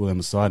always pull them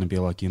aside and be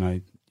like,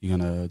 you're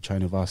gonna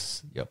train with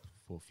us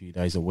for a few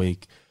days a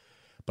week.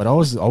 But I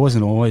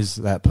wasn't always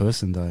that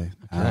person though.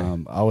 Okay.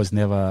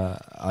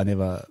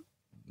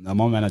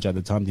 My manager at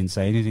the time didn't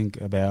say anything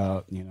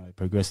about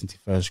progressing to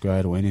first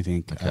grade or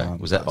anything. Okay.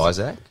 Was that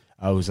Isaac?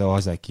 I was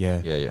Isaac,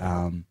 yeah.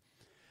 Yeah.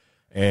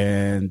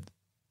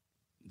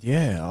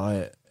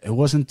 It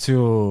wasn't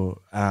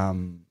till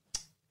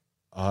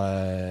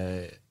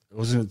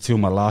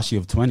my last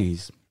year of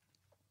 20s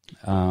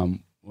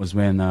was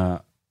when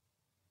I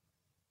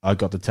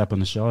got the tap on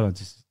the shoulder,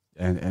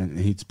 and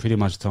he pretty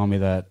much told me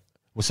that.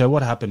 Well, so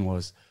what happened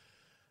was,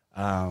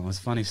 it was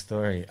a funny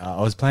story.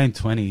 I was playing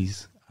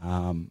 20s.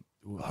 I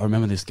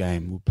remember this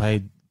game. We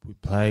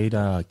played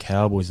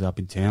Cowboys up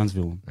in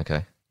Townsville.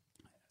 Okay.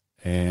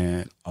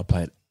 And I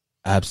played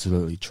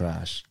absolutely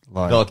trash.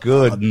 Not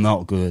good.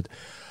 Not good.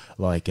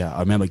 I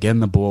remember getting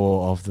the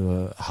ball off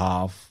the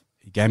half.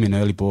 He gave me an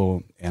early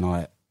ball, and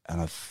I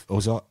got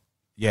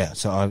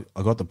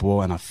the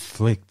ball and I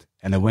flicked,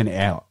 and it went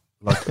out.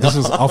 This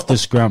was off the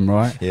scrum,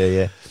 right?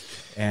 Yeah.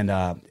 And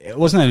it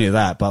wasn't only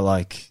that, but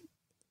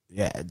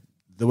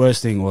the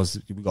worst thing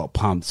was we got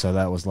pumped. So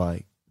that was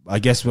I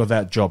guess with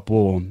that drop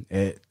ball,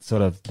 it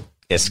sort of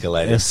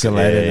escalated, and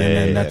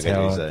then that's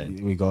how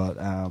we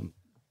got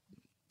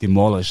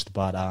demolished.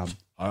 But I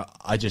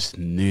just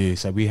knew.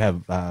 So we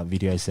have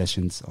video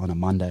sessions on a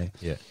Monday.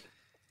 Yeah.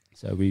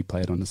 So we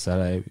played on a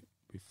Saturday.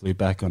 We flew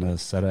back on a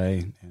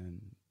Saturday,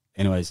 and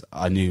anyways,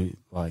 I knew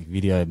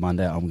video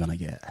Monday I'm gonna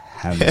get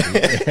hammered.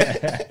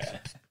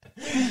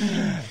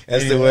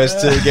 That's the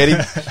worst too.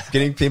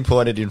 Getting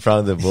pinpointed in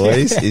front of the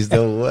boys is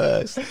the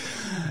worst.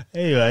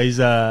 Anyways,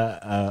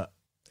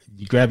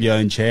 you grab your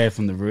own chair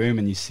from the room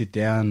and you sit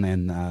down,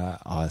 and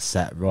I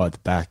sat right at the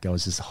back. I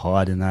was just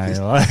hiding there.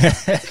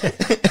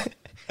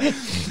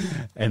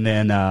 And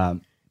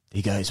then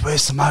he goes,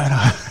 "Where's Simona?"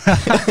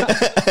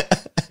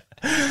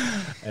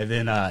 And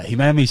then he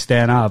made me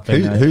stand up.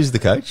 And, who's the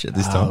coach at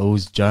this time? It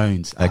was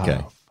Jones.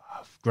 Okay.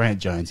 Grant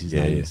Jones, his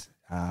name is.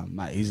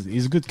 Mate,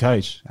 he's a good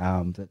coach.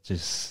 That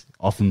just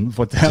often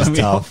for telling me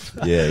tough.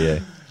 off. Yeah.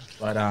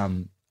 But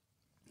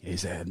he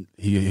said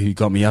he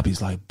got me up.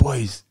 He's like,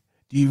 "Boys,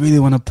 do you really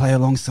want to play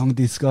alongside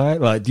this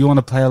guy? Do you want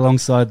to play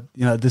alongside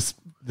this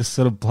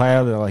sort of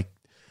player that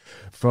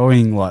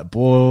throwing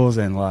balls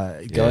and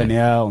going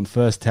out on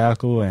first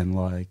tackle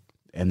and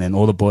then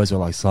all the boys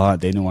were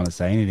silent. They didn't want to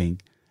say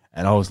anything,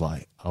 and I was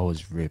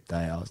ripped.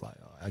 I was like,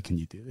 oh, how can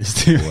you do this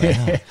to me?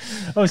 Wow.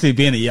 Obviously,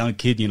 being a young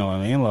kid, you know what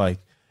I mean.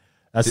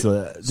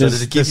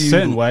 There's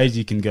certain ways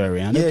you can go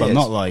around it, but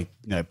not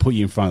put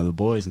you in front of the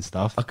boys and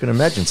stuff. I can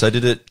imagine. So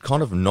did it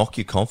kind of knock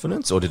your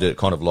confidence, or did it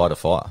kind of light a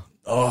fire?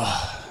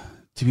 Oh,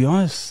 to be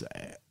honest,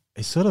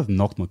 it sort of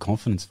knocked my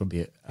confidence for a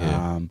bit.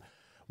 Yeah.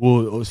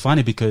 Well, it was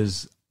funny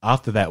because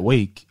after that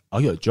week,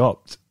 I got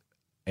dropped,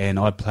 and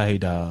I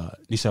played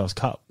New South Wales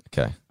Cup.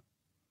 Okay,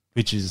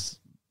 which is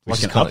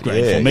an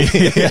upgrade for me.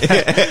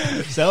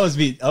 So I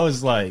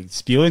was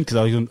spewing because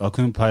I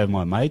couldn't play with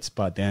my mates,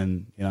 but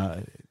then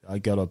I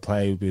got to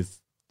play with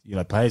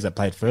players that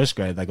played first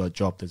grade. They got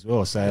dropped as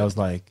well, so it was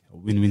a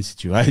win-win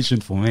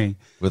situation for me.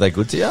 Were they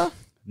good to you?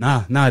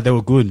 No, they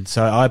were good.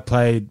 So I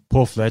played.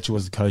 Paul Fletcher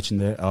was the coach in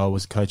there. I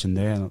was coaching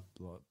there. And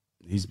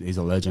he's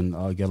a legend.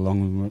 I get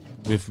along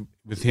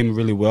with him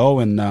really well.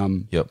 And I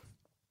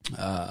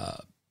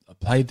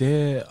played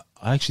there.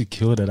 I actually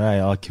killed it.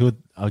 I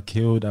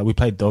killed. We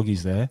played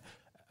doggies there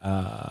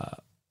at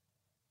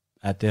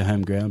their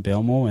home ground,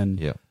 Belmore,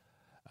 and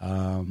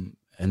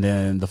and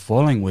then the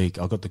following week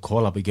I got the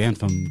call up again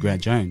from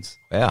Grant Jones.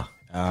 Wow.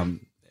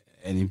 And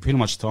he pretty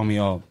much told me,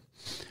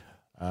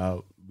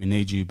 we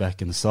need you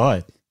back in the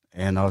side.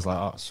 And I was like,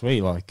 oh,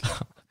 sweet,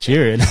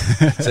 cheering.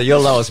 So your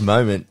lowest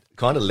moment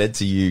kind of led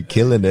to you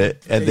killing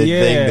it and then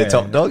being the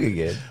top dog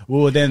again.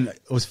 Well, then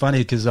it was funny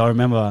because I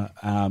remember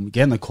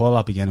getting the call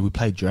up again. We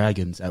played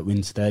Dragons at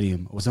Wynn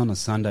Stadium. It was on a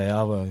Sunday,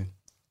 Arvo,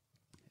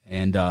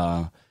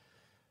 and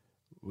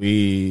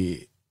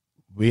we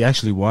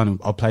actually won.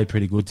 I played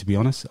pretty good, to be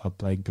honest. I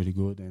played pretty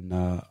good, and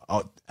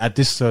at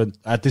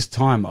this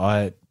time,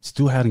 I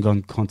still hadn't got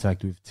in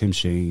contact with Tim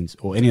Sheens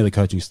or any of the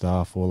coaching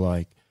staff, or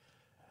like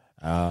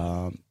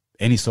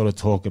any sort of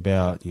talk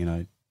about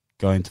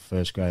going to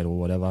first grade or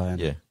whatever.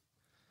 And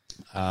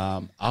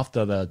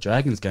after the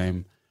Dragons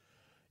game,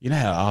 you know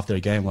how after a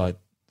game, like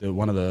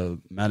one of the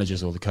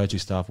managers or the coaching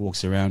staff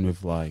walks around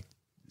with like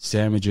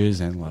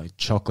sandwiches and like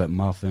chocolate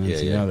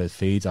muffins, their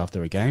feeds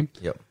after a game.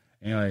 Yep.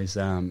 Anyways,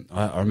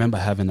 I remember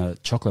having a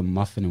chocolate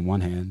muffin in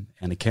one hand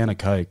and a can of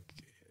Coke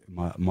in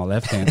my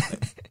left hand,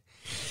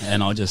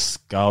 and I just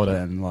sculled it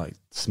and like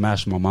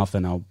smashed my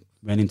muffin. I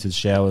went into the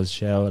showers,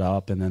 showered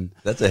up, and then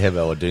that's a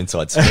Hebel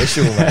Inside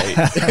special, mate.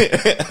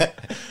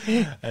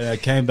 And I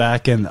came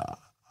back and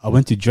I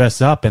went to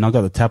dress up, and I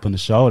got the tap on the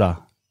shoulder.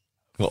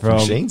 What, from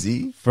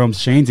Sheensy? From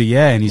Sheensy,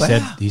 yeah. And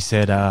he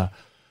said,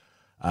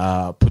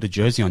 put a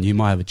jersey on. You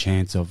might have a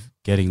chance of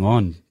getting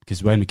on,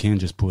 because Wayne McKinnon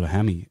just pulled a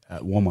hammy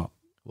at warm up.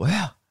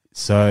 Wow.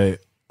 So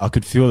I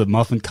could feel the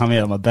muffin coming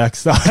out of my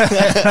backside.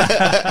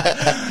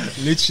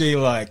 Literally,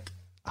 like,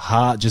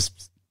 heart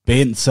just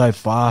beating so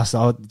fast.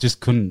 I just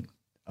couldn't.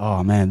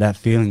 Oh, man, that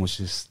feeling was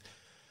just,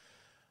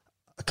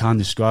 I can't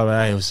describe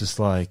it. It was just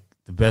like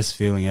the best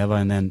feeling ever.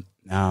 And then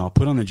I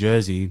put on the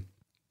jersey,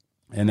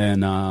 and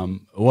then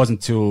it wasn't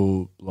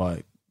until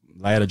like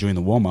later during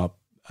the warm-up,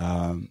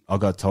 I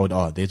got told,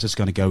 they're just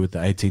going to go with the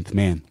 18th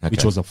man,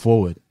 which was a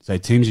forward. So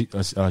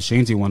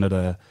Sheensy wanted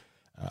a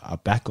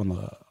back on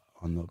the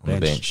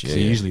bench. Yeah,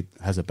 he usually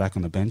has a back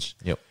on the bench.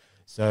 Yep.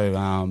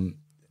 So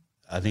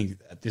I think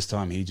at this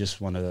time he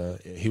just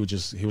wanted he was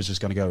just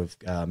going to go with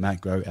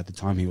Matt Grote. At the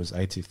time he was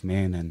 18th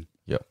man, and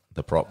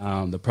the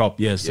prop.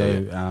 Yeah.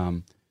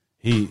 So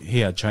he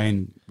had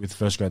trained with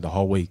first grade the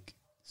whole week.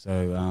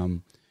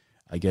 So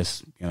I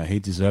guess he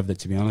deserved it,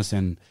 to be honest.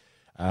 And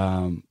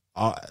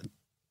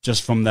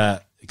just from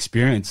that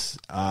experience,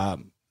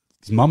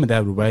 his mum and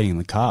dad were waiting in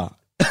the car.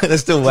 They're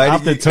still waiting.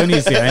 After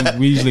Tony's and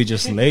we usually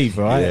just leave,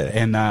 right? Yeah.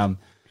 And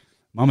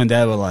mum and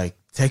dad were like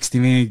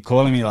texting me,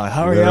 calling me like,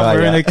 hurry up,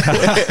 we're in the car.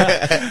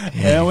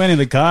 And I went in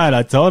the car and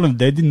I told them.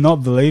 They did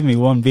not believe me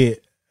one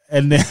bit.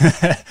 And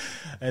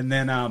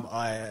then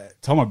I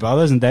told my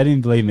brothers and they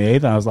didn't believe me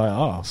either. I was like,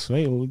 oh,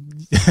 sweet. Well,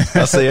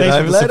 I'll see you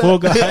home later.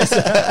 Support, guys.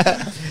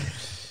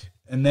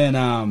 And then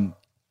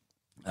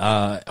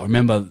I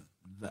remember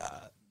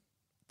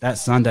that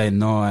Sunday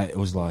night, it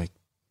was like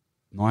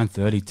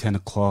 9:30, 10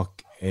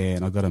 o'clock,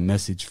 and I got a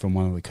message from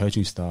one of the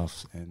coaching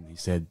staffs, and he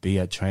said, be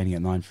at training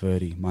at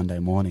 9:30 Monday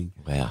morning.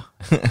 Wow.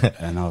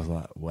 And I was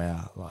like,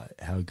 wow, like,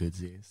 how good's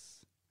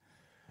this?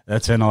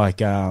 That's when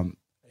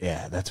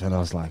that's when I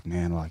was like,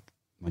 man, like,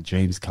 my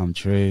dreams come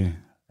true.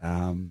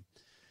 And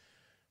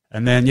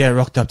then,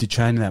 rocked up to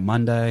training that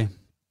Monday.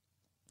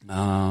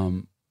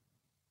 Got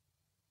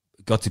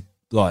to,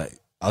 like,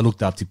 I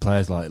looked up to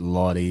players like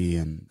Lottie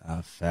and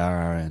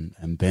Farah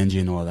and Benji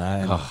and all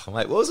that. And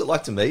mate, what was it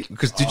like to meet?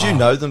 Because did you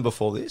know them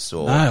before this?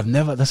 Or? No, I've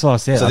never. That's what I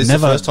said. So I've this never,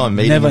 is the first time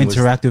meeting. Never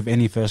interacted with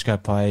any first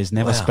grade players.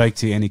 Never Wow. spoke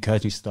to any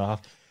coaching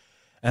staff.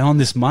 And on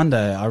this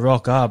Monday, I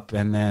rock up,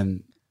 and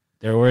then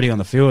they're already on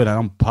the field, and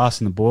I'm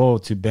passing the ball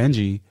to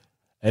Benji.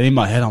 And in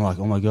my head, I'm like,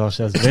 oh my gosh,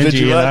 that's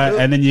Benji.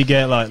 And then you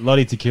get like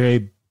Lottie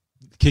Takiri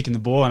kicking the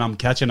ball, and I'm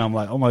catching. I'm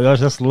like, oh my gosh,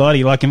 that's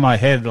Lottie. Like in my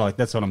head, like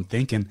that's what I'm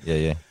thinking.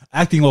 Yeah.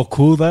 Acting all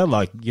cool though,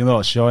 like you're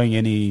not showing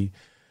any,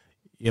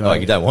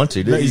 like you don't want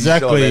to, do you?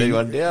 Exactly. You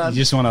anyone down. You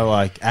just want to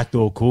like act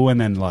all cool,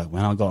 and then like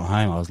when I got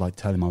home, I was like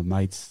telling my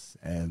mates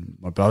and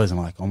my brothers, I'm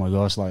like, oh my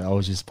gosh, like I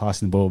was just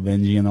passing the ball to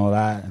Benji and all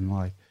that, and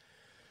like,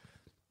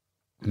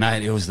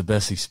 mate, it was the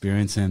best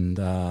experience. And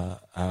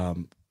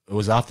it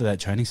was after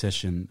that training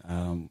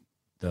session,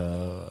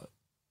 the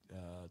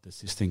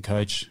assistant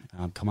coach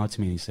come up to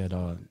me and he said,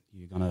 "Oh,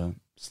 you're gonna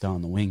start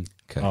on the wing.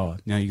 Okay. Oh,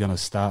 now you're gonna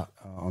start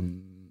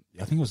on."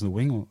 I think it was the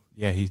wing.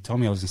 He told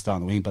me I was going to start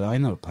on the wing, but I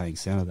ended up playing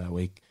centre that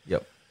week.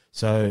 Yep.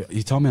 So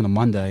he told me on a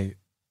Monday,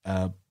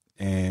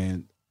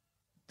 and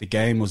the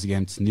game was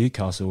against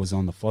Newcastle. It was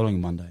on the following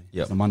Monday.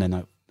 Yep. The Monday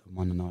night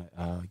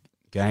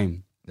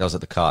game. That was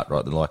at the cart,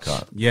 right? The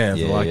Leichhardt. Yeah,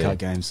 the Leichhardt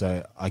game.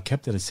 So I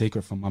kept it a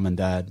secret from mum and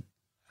dad,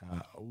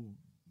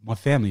 my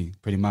family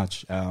pretty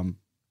much,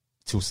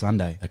 till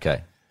Sunday.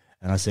 Okay.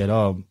 And I said,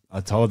 I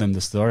told them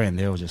the story, and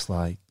they were just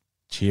like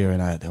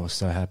cheering out. They were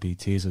so happy,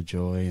 tears of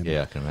joy. And,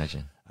 yeah, I can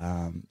imagine.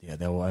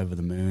 they were over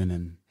the moon.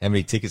 And how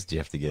many tickets do you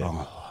have to get?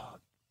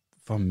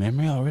 From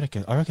memory, I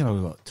reckon I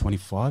got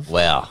 25.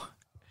 Wow.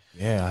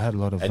 Yeah, I had a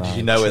lot of. And did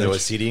you know where they were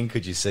sitting?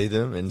 Could you see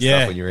them and yeah,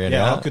 stuff when you ran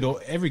yeah, out? I could.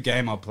 Every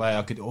game I play,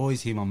 I could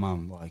always hear my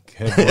mum. Like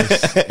her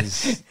voice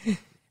is.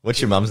 What's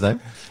your mum's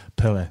name?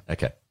 Pele.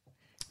 Okay.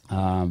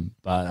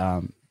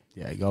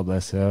 Yeah, God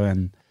bless her,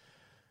 and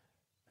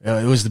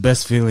it was the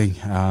best feeling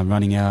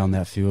running out on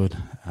that field,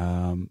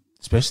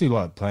 especially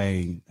like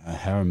playing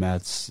Harry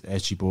Mats,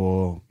 Edgy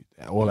Ball,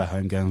 all our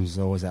home games was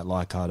always at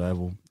Leichhardt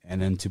Oval,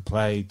 and then to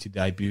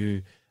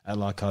debut at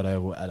Leichhardt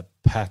Oval at a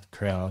packed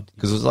crowd.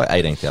 Because it was like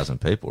 18,000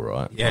 people,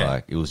 right? Yeah.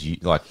 Like, it was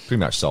like pretty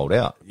much sold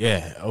out.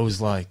 Yeah, it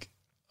was like,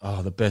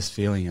 the best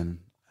feeling,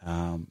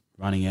 and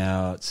running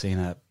out,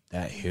 seeing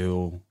that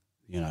hill,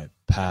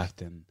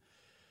 packed. And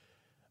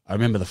I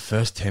remember the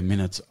first 10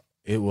 minutes,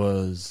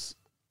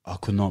 I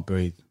could not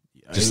breathe.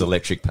 Just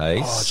electric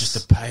pace. Oh,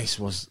 just the pace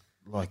was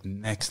like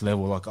next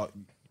level. Like, I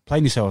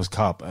played New South Wales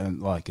Cup,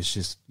 and like it's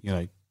just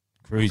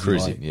cruising.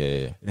 Like,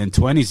 yeah. and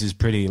 20s is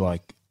pretty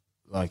like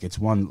it's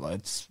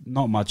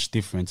not much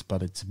difference,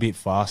 but it's a bit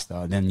faster.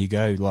 And then you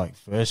go like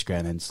first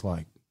grade, and it's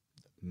like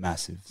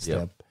massive step.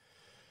 Yep.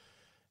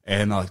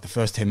 And like the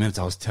first 10 minutes,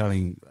 I was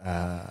telling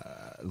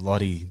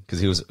Lottie,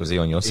 because was he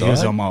on your side? he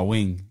was on my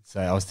wing, so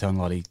I was telling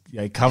Lottie,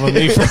 cover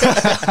me.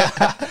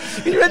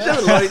 Can you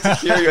imagine Lottie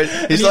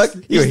Takiri? He's like,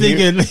 he's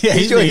thinking,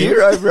 he's your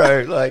hero,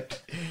 bro.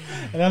 Like,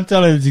 and I'm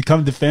telling him to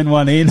come defend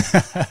one in.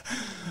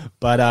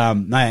 But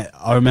mate,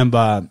 I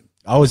remember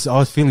I was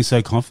feeling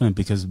so confident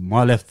because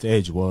my left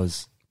edge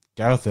was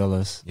Gareth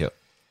Ellis, yep,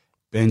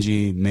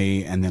 Benji,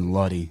 me, and then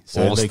Lottie.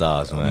 So all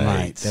stars,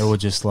 mate. They were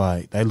just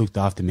like, they looked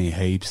after me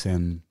heaps,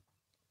 and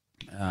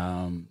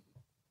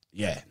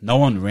no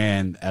one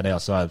ran at our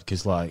side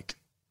because like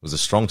it was a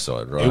strong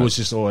side, right? it was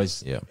just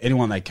always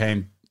anyone that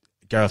came,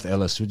 Gareth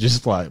Ellis would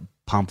just like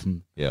pump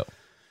them. Yeah.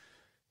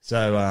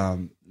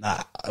 So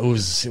it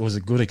was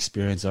a good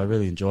experience. I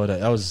really enjoyed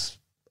it. It was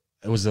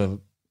a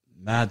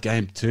mad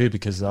game too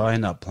because I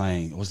ended up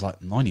playing. It was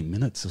like 90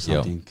 minutes or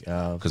something.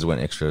 Because it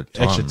went extra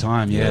time. Extra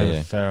time,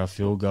 yeah. Farah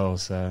field goal.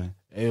 So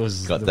it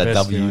was got the that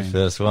best W feeling.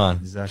 first one.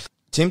 Exactly.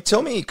 Tim,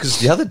 tell me, because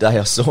the other day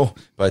I saw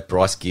both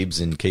Bryce Gibbs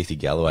and Keithy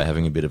Galloway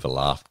having a bit of a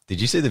laugh. Did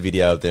you see the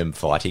video of them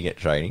fighting at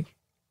training?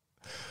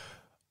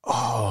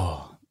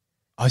 Oh,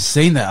 I've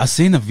seen that. I've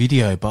seen the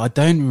video, but I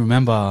don't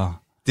remember.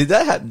 Did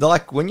that have,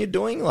 like, when you're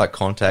doing like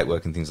contact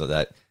work and things like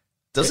that,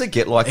 does it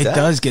get like that? It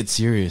does get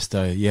serious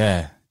though.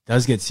 Yeah, it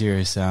does get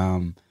serious. You're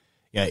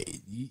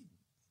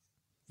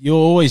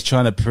always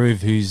trying to prove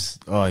who's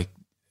like,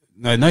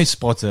 no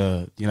spots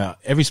are,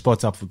 every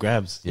spot's up for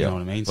grabs. You know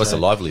what I mean? What's the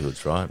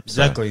livelihoods, right?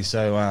 Exactly.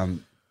 So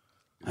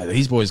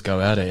these boys go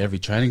out at every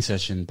training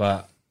session,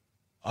 but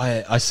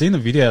I seen the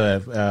video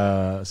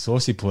that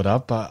Saucy put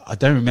up, but I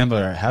don't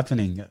remember it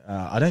happening.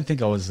 I don't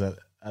think I was at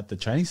the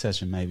training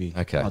session, maybe.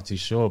 Okay. Not too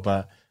sure,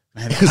 but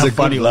man, It was how a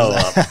funny good was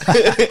blow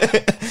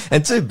that? up.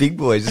 And two big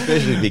boys,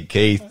 especially Big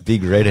Keith,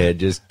 big redhead,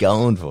 just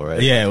going for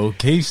it. Yeah, well,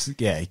 Keith's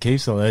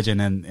a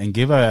legend, and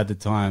Gibbo at the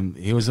time,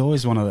 he was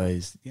always one of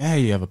those. Yeah,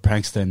 you have a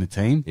prankster in the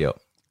team. Yep.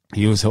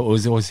 It was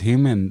always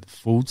him and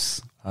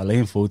Fultz,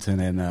 Liam Fulton,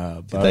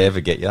 and Did they ever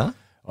get you?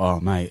 Oh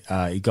mate,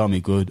 he got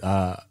me good.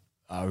 I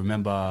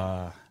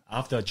remember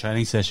after a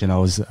training session, I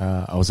was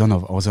on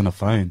a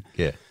phone.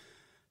 Yeah.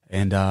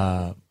 And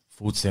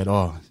Fultz said,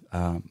 "Oh,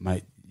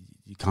 mate,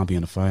 you can't be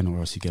on the phone or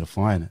else you get a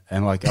fine."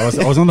 And like I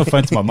was on the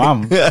phone to my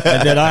mum, and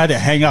then I had to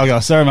hang up. I go,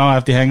 "Sorry, mum, I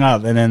have to hang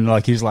up." And then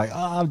like he was like,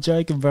 "Oh, I'm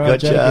joking, bro. I'm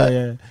joking."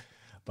 Yeah.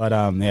 But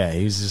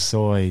he was just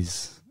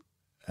always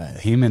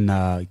him and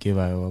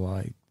Gibbo were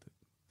like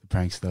the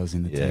pranksters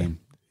in the team.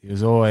 He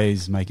was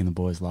always making the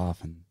boys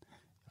laugh, and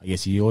I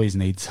guess you always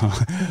need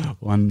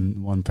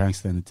one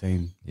prankster in the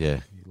team. Yeah,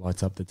 he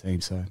lights up the team.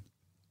 So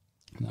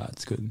no,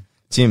 it's good.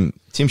 Tim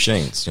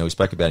Sheens, we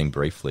spoke about him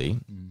briefly.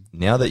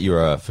 Now that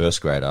you're a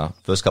first grader,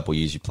 first couple of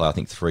years you play, I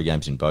think 3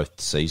 games in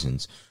both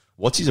seasons.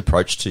 What's his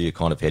approach to you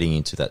kind of heading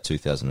into that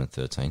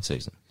 2013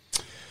 season?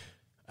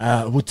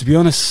 Well, to be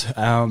honest,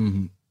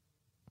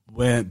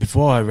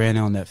 before I ran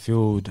on that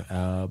field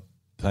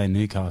playing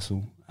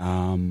Newcastle,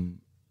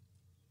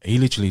 he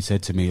literally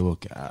said to me,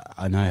 "Look,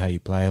 I know how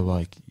you play.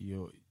 Like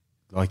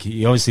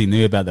he obviously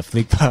knew about the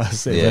flick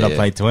pass that I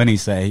played 20.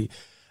 So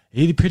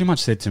he pretty much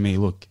said to me,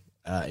 "Look,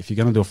 if you're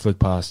going to do a flick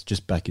pass,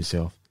 just back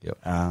yourself. Yep.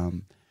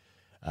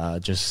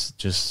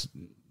 Just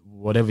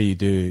whatever you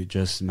do,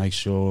 just make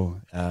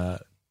sure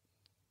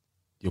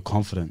you're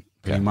confident,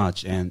 pretty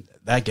much." And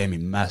that gave me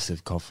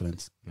massive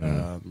confidence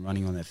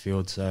running on that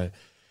field. So,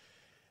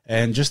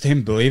 and just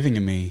him believing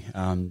in me,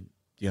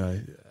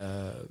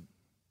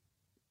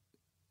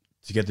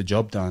 to get the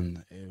job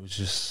done, it was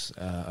just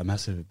a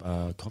massive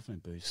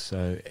confidence boost.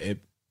 So it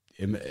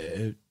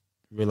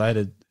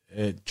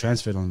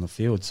transferred on the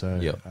field. So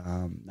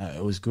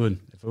it was good.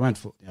 If it weren't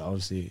for,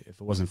 obviously, if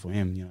it wasn't for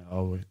him,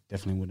 I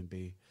definitely wouldn't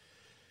be.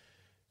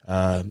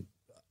 I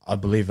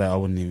believe that I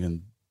wouldn't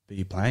even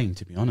be playing,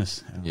 to be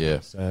honest.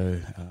 So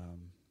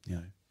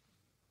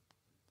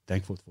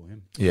thankful for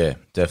him. Yeah,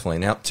 definitely.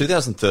 Now,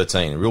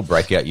 2013, a real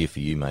breakout year for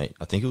you, mate.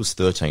 I think it was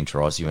 13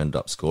 tries you ended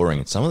up scoring,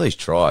 and some of these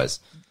tries,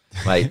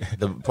 mate.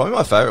 Probably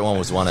my favourite one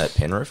was one at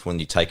Penrith when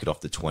you take it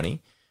off the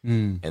 20,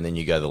 and then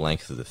you go the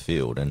length of the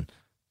field. And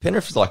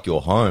Penrith is like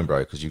your home, bro,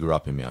 because you grew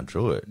up in Mount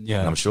Druitt. Yeah.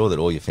 And I'm sure that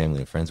all your family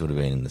and friends would have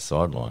been in the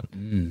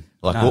sideline.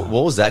 What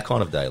was that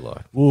kind of day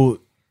like? Well,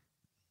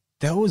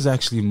 that was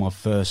actually my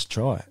first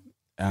try.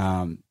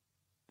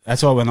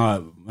 That's why when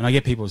I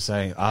get people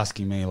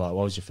asking me, like,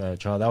 what was your favourite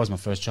try? That was my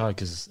first try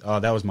because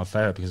that was my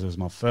favourite because it was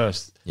my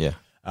first. Yeah.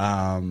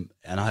 And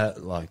I had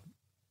like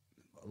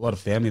a lot of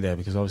family there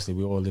because obviously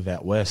we all live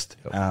out west.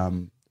 Yep.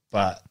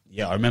 But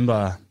yeah, I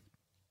remember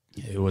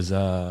it was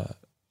a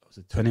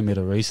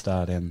 20-meter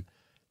restart, and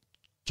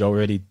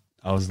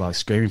I was like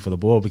screaming for the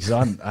ball because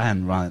I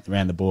hadn't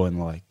ran the ball in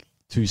like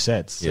 2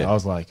 sets. So Yeah. I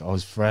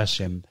was fresh,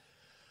 and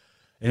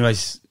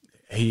anyways,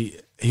 he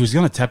was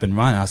gonna tap and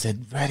run. And I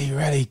said,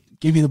 ready,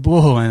 give me the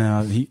ball,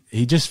 and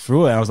he just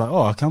threw it. I was like,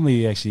 oh, I can't believe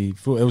he actually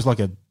threw it. It was like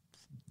a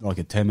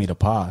 10-meter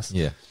pass.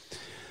 Yeah.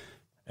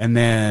 And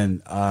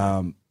then,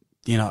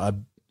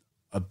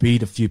 I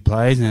beat a few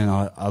plays, and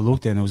I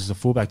looked, and it was a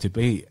fullback to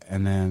beat.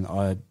 And then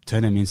I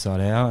turned him inside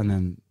out and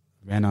then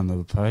ran under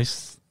the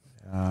post.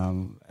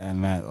 And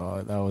that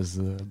was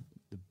the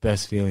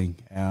best feeling.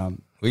 Well,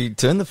 you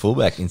turned the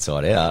fullback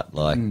inside out.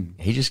 Like,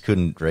 he just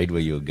couldn't read where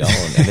you were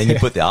going. And then you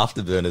put the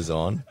afterburners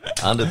on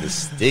under the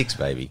sticks,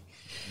 baby.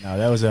 No,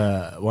 that was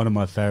one of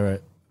my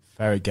favorite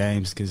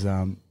games because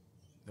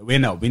we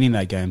ended up winning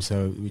that game,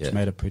 which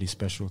made it pretty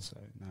special. So,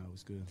 no, it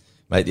was good.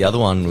 Mate, the other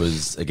one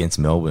was against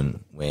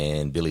Melbourne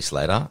when Billy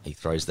Slater, he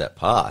throws that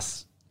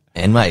pass.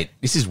 And, mate,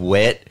 this is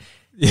wet.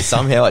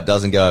 Somehow it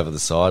doesn't go over the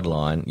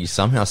sideline. You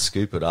somehow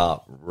scoop it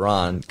up,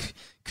 run.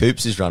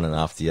 Coops is running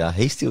after you.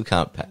 He still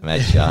can't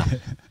match you.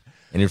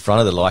 And in front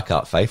of the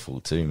Leichhardt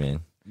faithful too, man.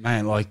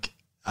 Man, like,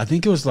 I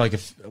think it was like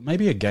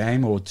maybe a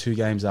game or 2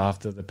 games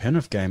after the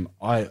Penrith game,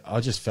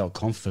 I just felt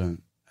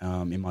confident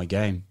in my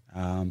game.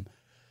 And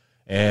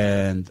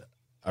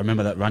I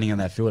remember that running on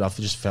that field, I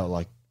just felt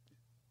like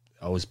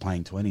I was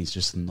playing 20s,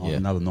 just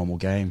another normal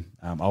game.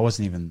 I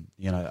wasn't even,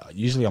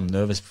 usually I'm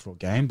nervous before a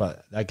game,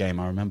 but that game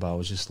I remember I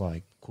was just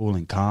like cool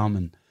and calm.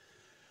 And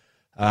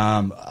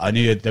I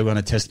knew they were going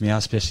to test me out,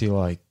 especially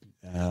like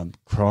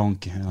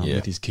Cronk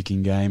with his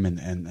kicking game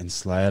and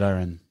Slater.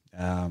 And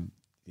I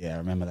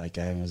remember that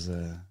game. It was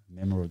a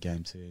memorable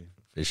game too.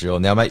 For sure.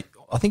 Now, mate,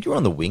 I think you were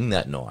on the wing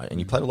that night, and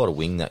you played a lot of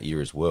wing that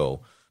year as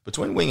well.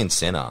 Between wing and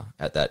centre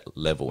at that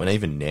level, and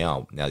even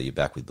now that you're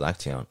back with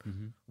Blacktown,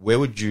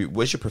 where's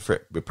your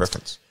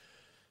preference?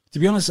 To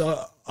be honest,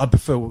 I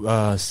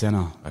prefer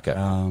centre. Okay,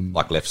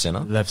 like left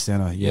centre? Left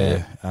centre,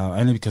 yeah.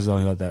 Only because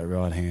I got that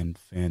right hand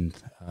fend,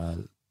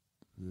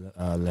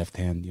 left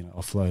hand,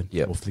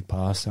 offload or flick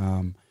pass.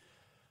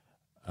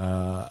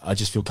 I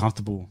just feel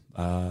comfortable.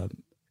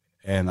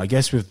 And I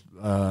guess with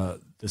the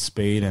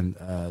speed and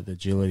the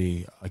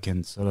agility, I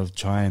can sort of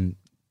try and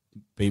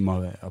beat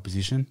my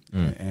opposition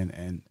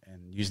and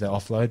use that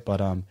offload. But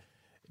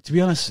to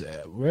be honest,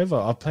 wherever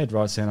I've played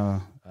right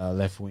centre,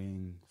 left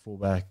wing,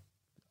 fullback,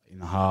 in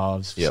the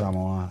halves,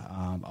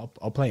 Samoa,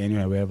 I'll play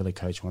anywhere, wherever the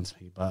coach wants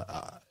me.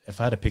 But if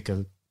I had to pick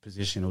a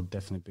position, it would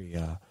definitely be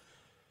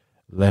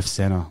left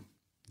centre.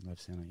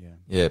 Left centre, yeah.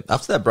 Yeah.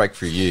 After that break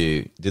for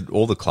you, did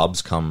all the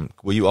clubs come?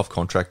 Were you off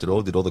contract at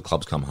all? Did all the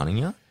clubs come hunting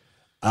you?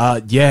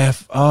 Yeah.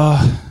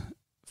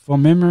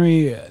 From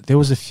memory, there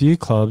was a few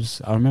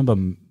clubs. I remember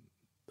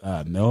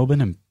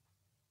Melbourne and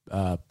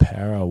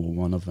Para were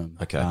one of them.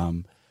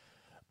 Okay.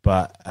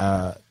 But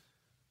I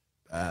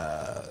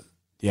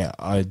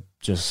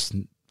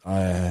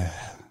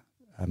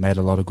made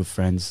a lot of good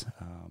friends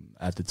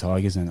at the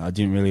Tigers, and I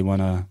didn't really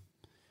want to,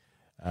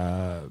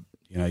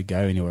 go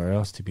anywhere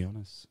else, to be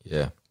honest.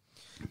 Yeah.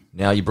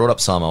 Now, you brought up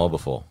Samoa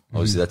before.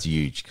 Obviously, that's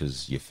huge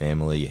because your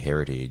family, your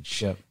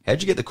heritage. Yep.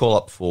 How'd you get the call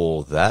up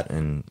for that?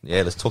 And,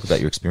 let's talk about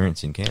your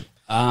experience in camp.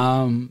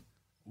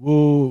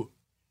 Well,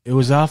 it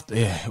was after,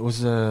 it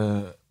was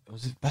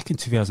back in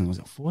 2000, was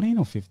it 14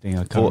 or 15?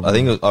 I can't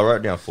remember. I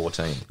wrote down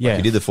 14. Yeah.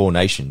 You did the Four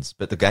Nations,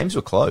 but the games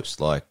were close.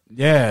 It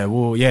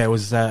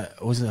was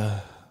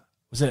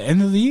it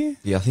end of the year?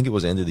 Yeah, I think it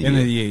was end of the year. End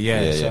of the year,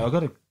 yeah. So I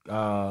got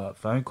a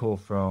phone call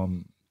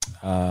from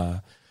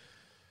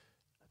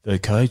the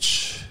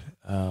coach.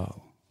 It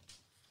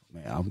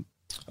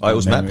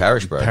was Matt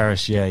Parrish, bro.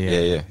 Parrish,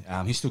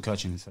 yeah. He's still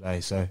coaching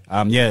today. So,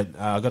 I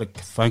got a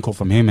phone call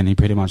from him, and he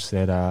pretty much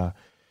said,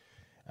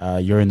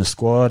 you're in the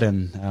squad,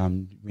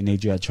 and we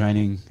need you at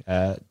training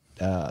at,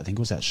 I think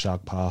it was at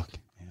Shark Park.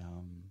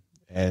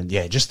 And,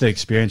 just the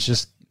experience,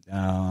 just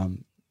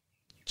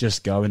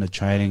going to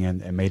training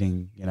and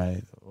meeting,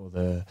 all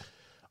the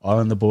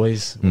Islander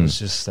boys was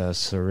just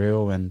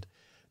surreal. And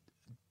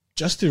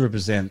just to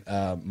represent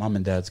mum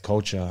and dad's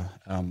culture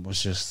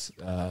was just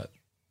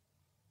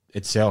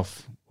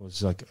itself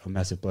was like a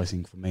massive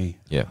blessing for me.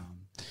 Yeah.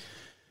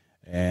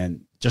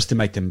 And just to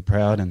make them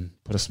proud and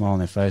put a smile on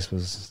their face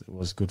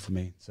was good for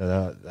me.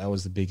 So that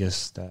was the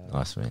biggest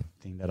nice, man.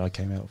 thing that I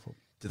came out for.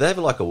 Did they have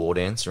a war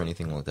dance or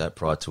anything like that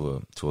prior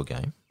to a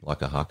game,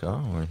 like a haka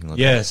or anything like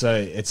that? Yeah, so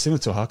it's similar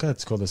to a haka.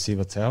 It's called the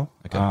Siva Tau.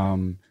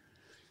 Okay.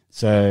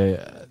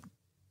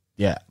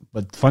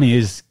 But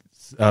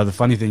the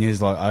funny thing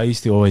is, like, I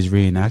used to always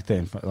reenact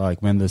it.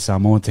 Like when the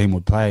Samoa team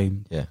would play.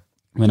 Yeah.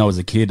 When I was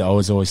a kid, I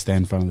was always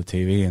stand in front of the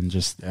TV and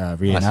just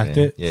reenact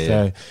it. Yeah,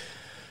 so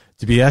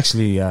to be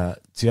actually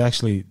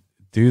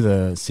do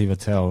the Siva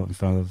Tau in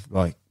front of,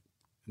 like,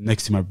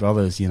 next to my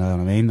brothers, you know what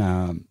I mean?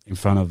 In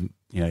front of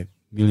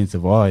millions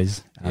of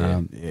eyes.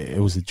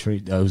 It was a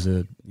treat. It was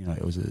a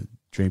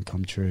dream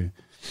come true.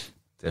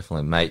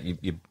 definitely, mate.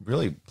 You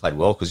really played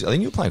well because I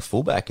think you were playing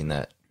fullback in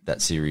that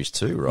series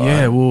too, right?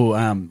 Yeah,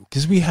 well,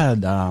 because we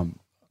had a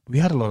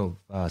lot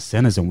of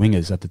centers and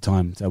wingers at the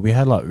time. So we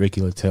had like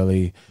Ricky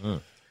Latelli,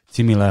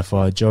 Timmy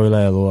Lafai, Joey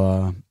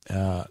Leilua,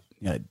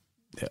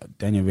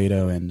 Daniel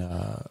Vito, and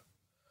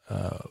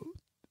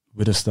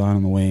Wittgenstein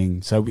on the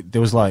wing. So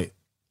there was like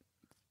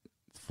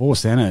 4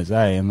 centers,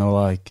 and they're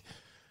like,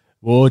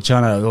 we're all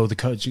trying to. Well, the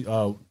coach,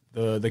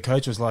 the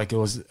coach was like, it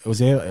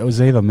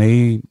was either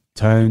me,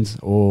 Tones,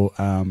 or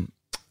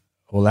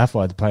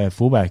Lafai to play a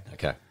fullback.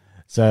 Okay.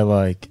 So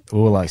like we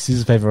were like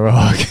scissors paper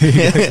rock.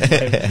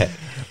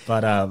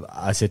 But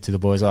I said to the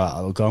boys,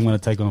 look, I'm going to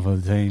take one for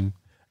the team,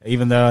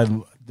 even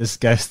though this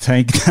guy's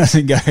tank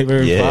doesn't go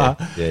very far.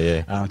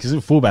 Yeah. Because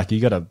at fullback, you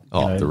got to.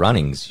 The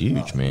running's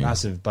huge, man.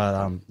 Massive,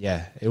 but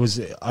it was.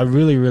 I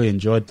really, really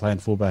enjoyed playing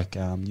fullback.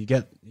 You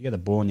get the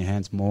ball in your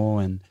hands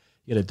more, and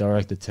you get to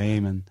direct the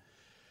team, and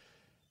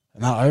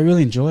I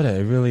really enjoyed it.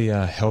 It really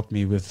helped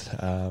me with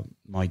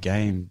my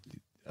game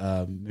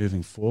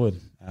moving forward.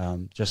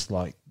 Just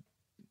like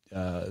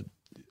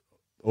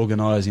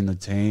organising the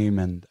team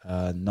and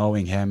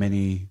knowing how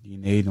many you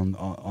need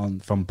on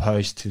from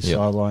post to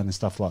sideline and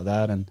stuff like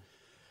that, and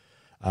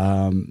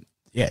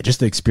just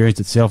the experience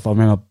itself. I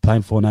remember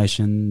playing Four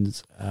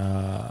Nations,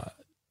 the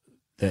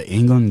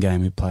England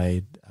game we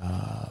played.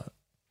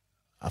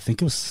 I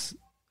think it was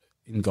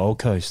in Gold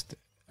Coast.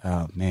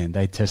 Man,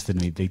 they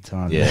tested me big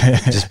time. Yeah,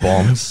 just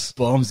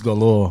bombs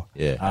galore.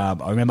 Yeah,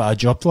 I remember I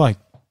dropped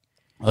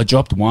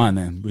one,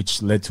 and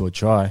which led to a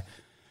try.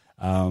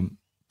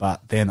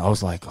 But then I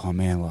was like, oh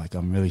man, like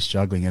I'm really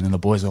struggling. And then the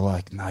boys are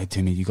like, no,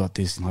 Timmy, you got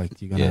this.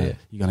 Like you're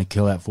gonna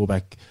kill that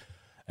fullback.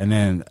 And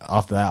then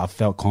after that, I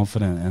felt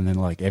confident. And then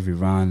like every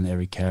run,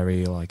 every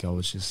carry, like I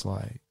was just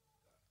like,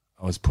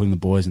 I was putting the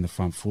boys in the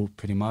front foot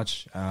pretty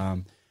much.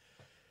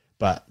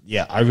 But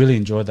yeah, I really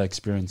enjoyed that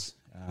experience.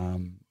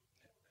 And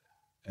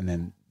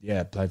then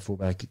played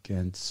fullback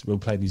we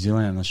played New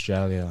Zealand and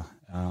Australia.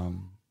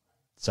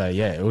 So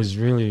yeah, it was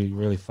really,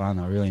 really fun.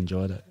 I really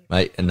enjoyed it.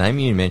 Mate, a name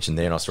you mentioned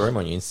there, and I saw him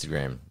on your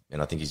Instagram,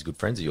 and I think he's good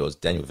friends of yours,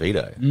 Daniel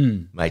Vito.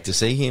 Mate, to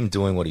see him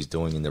doing what he's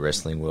doing in the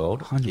wrestling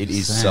world, 100%. It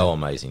is so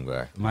amazing,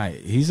 bro.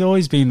 Mate, he's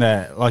always been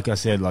that, like I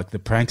said, like the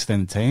prankster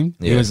in the team.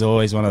 He was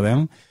always one of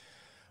them.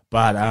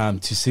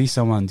 But to see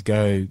someone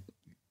go,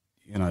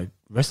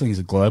 wrestling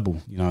is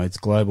global. It's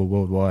global,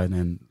 worldwide,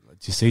 and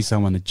to see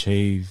someone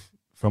achieve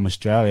from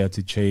Australia to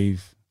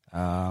achieve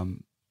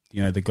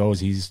the goals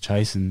he's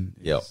chasing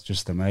is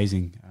just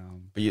amazing.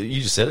 But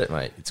you just said it,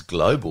 mate. It's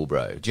global,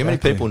 bro. Do you know how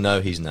many people know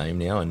his name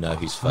now and know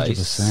his face?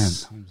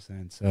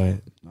 100%. So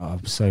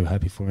I'm so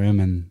happy for him,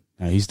 and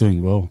he's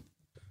doing well.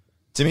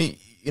 Timmy,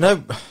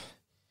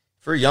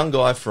 for a young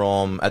guy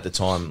from, at the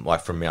time,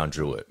 like from Mount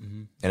Druitt,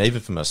 and even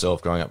for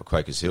myself growing up at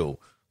Quakers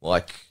Hill,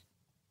 like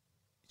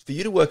for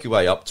you to work your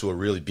way up to a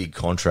really big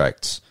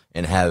contract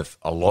and have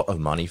a lot of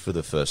money for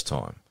the first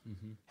time,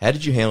 how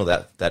did you handle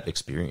that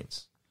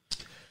experience?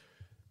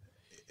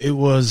 It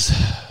was,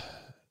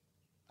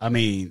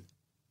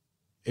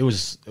 it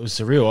was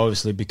surreal,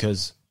 obviously,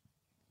 because,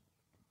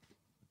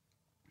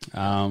 we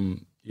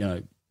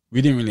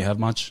didn't really have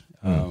much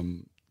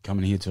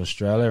coming here to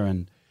Australia,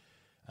 and,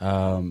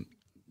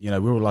 we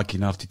were lucky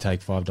enough to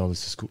take $5 to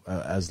school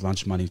as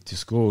lunch money to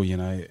school,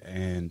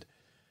 and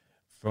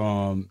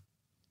from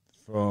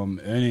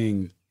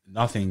earning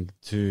nothing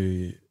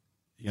to,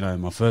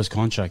 my first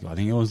contract, I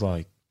think it was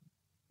like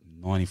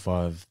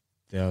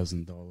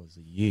 $95,000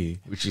 a year,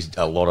 which is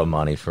a lot of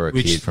money for a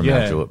kid from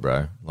Mount Druitt,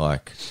 bro.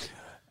 Like,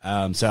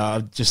 so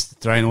I've just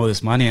thrown all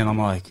this money, and I'm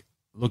like,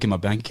 look at my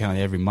bank account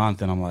every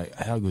month, and I'm like,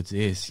 how good's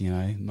this?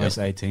 Most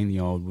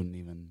 18-year-old wouldn't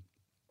even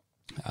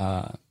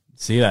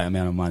see that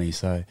amount of money.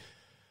 So,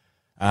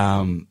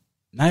 no,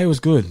 it was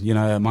good.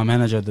 My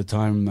manager at the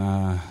time,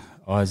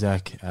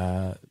 Isaac,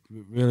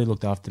 really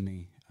looked after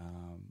me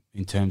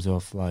in terms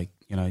of like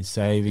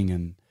saving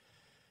and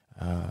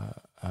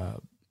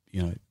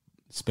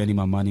spending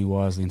my money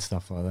wisely and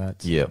stuff like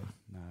that. So,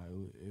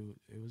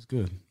 it was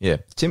good. Yeah.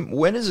 Tim,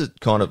 when is it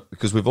kind of,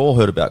 because we've all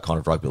heard about kind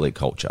of rugby league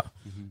culture.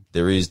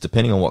 There is,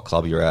 depending on what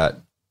club you're at,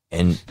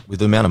 and with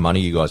the amount of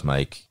money you guys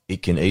make,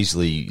 it can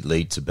easily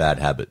lead to bad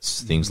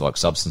habits, things like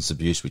substance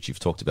abuse, which you've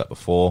talked about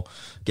before,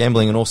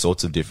 gambling and all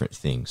sorts of different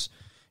things.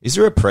 Is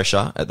there a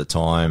pressure at the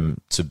time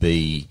to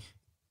be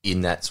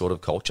in that sort of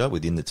culture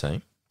within the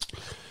team?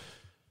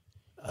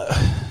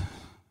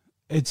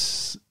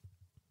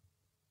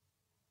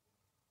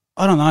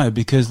 I don't know,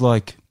 because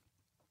like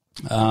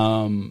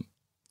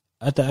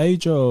at the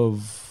age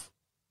of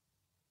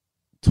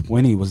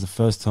 21 was the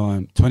first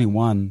time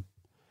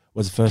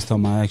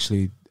I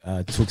actually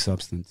took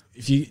substance.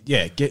 If you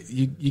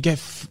get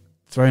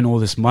thrown all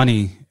this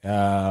money,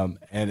 and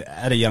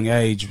at a young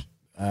age,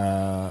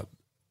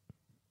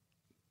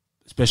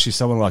 especially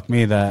someone like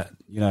me that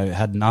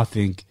had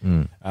nothing,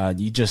 you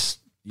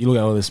look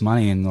at all this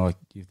money and like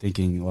you're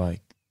thinking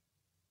like,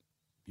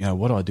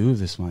 what do I do with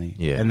this money?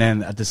 Yeah. And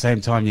then at the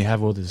same time, you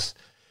have all this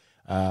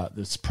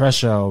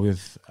pressure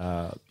with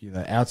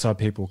outside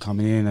people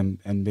coming in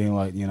and being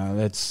like,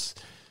 let's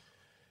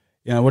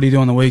you know, what do you do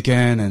on the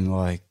weekend? And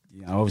like,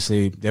 you know,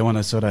 obviously they want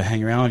to sort of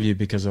hang around with you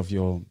because of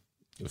your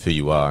Of who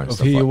you are and of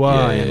stuff who you like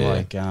are, yeah, and yeah, yeah.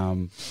 like,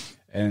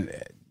 and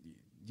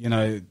you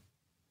know,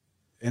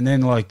 and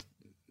then like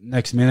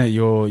next minute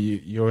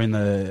you're in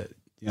the,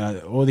 you know,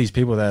 all these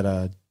people that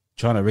are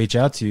trying to reach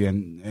out to you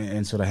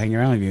and sort of hang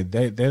around with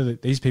you.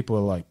 These people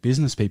are like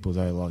business people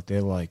though. Like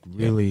they're like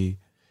really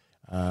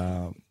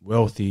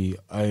wealthy,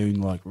 own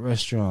like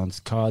restaurants,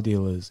 car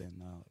dealers,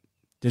 and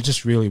they're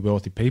just really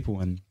wealthy people.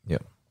 And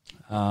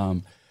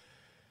and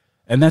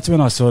that's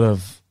when I sort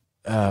of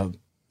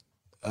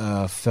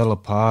fell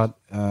apart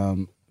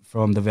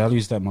from the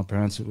values that my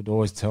parents would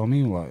always tell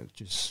me, like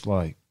just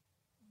like,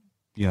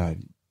 you know,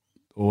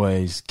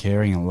 always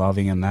caring and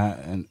loving and that,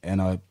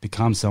 and I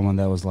become someone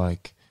that was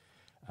like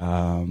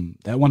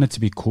that wanted to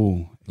be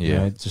cool. You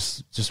know,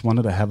 just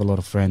wanted to have a lot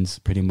of friends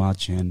pretty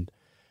much, and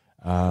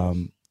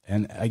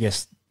I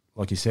guess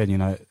like you said, you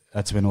know,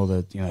 that's when all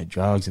the, you know,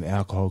 drugs and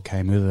alcohol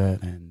came with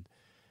it, and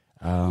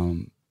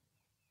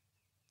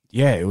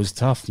yeah, it was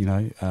tough, you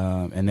know,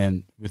 and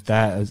then with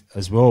that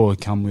as well,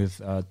 it come with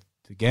the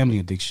gambling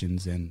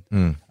addictions and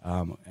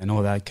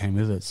all that came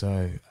with it.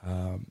 So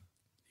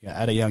yeah,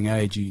 at a young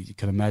age, you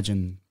can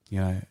imagine, you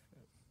know,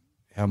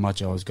 how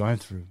much I was going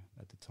through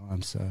at the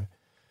time. So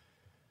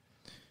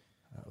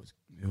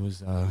it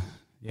was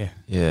yeah.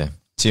 Yeah.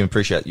 Tim,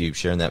 appreciate you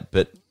sharing that.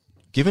 But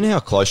given how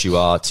close you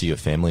are to your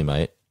family,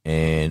 mate,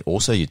 and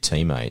also your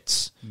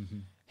teammates,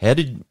 how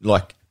did,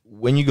 like,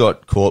 when you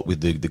got caught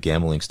with the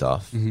gambling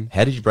stuff,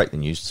 how did you break the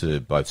news to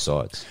both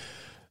sides?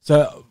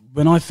 So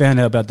when I found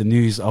out about the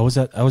news, I was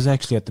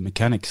actually at the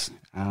mechanics,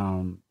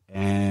 and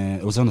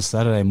it was on a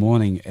Saturday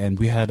morning, and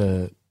we had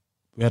a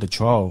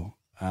trial.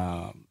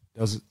 It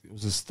was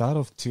the start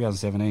of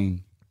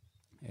 2017,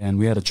 and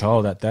we had a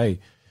trial that day.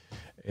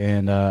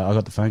 And I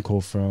got the phone call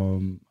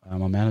from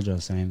my manager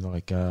saying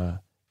like,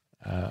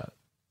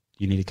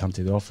 you need to come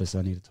to the office.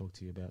 I need to talk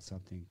to you about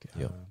something.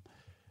 Yep.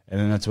 And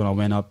then that's when I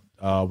went up,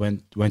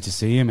 went to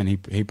see him, and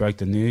he broke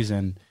the news,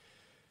 and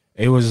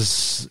it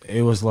was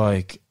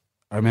like,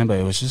 I remember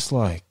it was just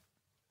like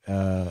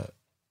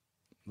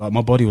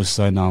my body was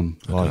so numb.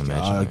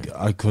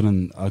 I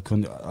couldn't.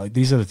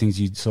 These are the things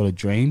you sort of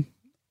dream,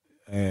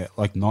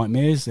 like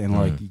nightmares, and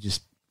like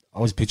I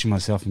was picturing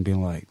myself and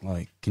being like,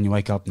 can you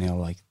wake up now?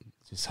 Like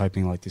just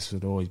hoping like this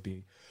would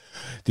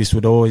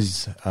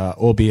always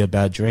all be a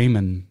bad dream,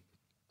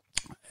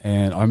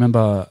 and I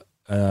remember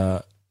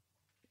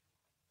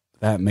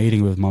that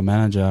meeting with my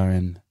manager,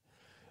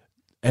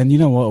 and you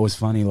know what was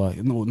funny,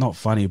 like not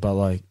funny, but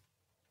like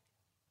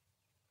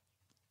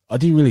I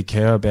didn't really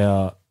care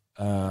about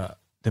the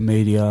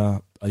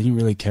media. I didn't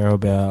really care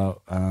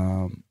about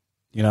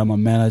you know, my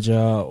manager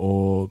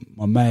or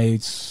my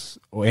mates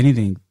or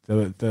anything.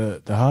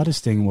 The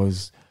hardest thing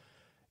was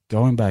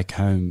going back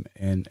home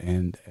and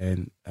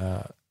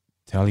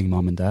telling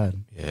mum and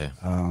dad,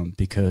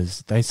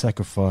 because they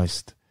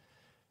sacrificed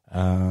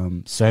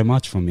so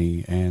much for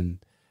me, and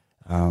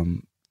I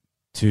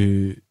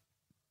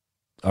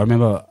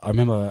remember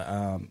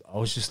I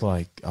was just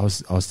like I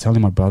was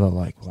telling my brother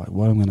like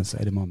what I'm gonna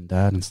say to mum and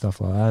dad and stuff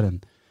like that,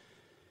 and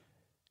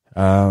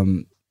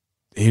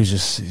he was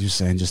just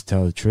saying just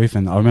tell the truth.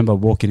 And I remember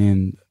walking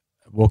in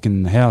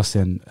the house,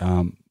 and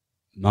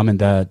mum and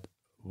dad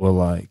were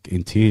like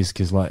in tears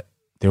because like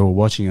they were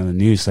watching on the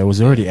news, so it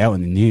was already out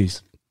in the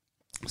news.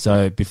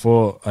 So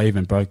before I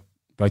even broke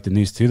the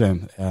news to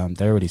them,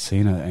 they already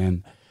seen it,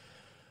 and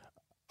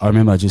I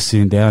remember just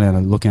sitting down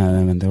and looking at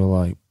them, and they were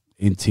like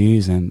in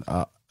tears, and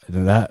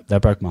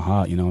that broke my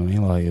heart. You know what I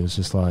mean? Like it was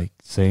just like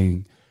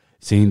seeing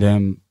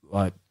them,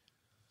 like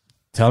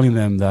telling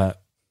them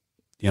that,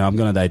 you know, I'm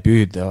going to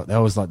debut. That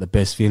was like the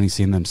best feeling,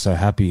 seeing them so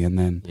happy, and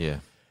then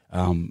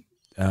and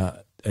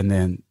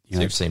then you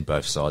know, you've seen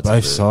both sides.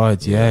 Both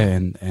sides,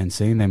 and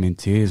seeing them in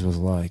tears was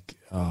like,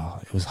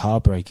 it was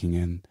heartbreaking,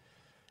 and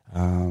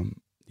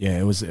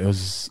it was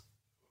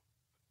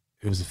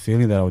a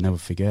feeling that I'll never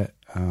forget.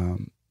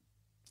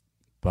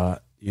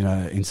 But you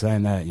know, in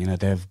saying that, you know,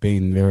 they've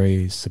been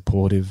very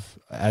supportive,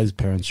 as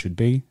parents should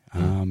be,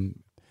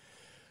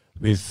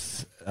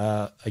 with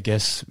I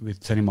guess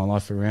with turning my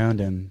life around,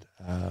 and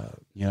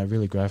you know,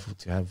 really grateful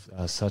to have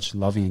such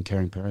loving and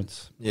caring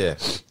parents. Yeah,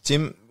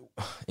 Tim,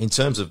 in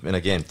terms of, and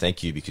again,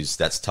 thank you, because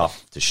that's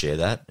tough to share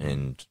that,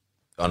 and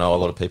I know a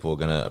lot of people are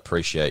going to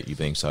appreciate you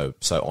being so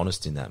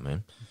honest in that,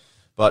 man.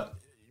 But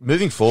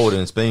moving forward,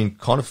 and it's been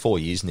kind of 4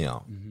 years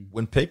now,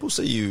 when people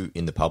see you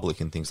in the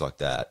public and things like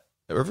that,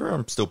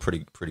 everyone still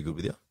pretty good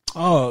with you?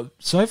 Oh,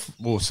 so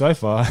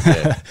far,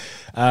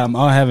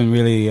 I haven't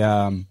really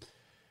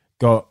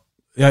got.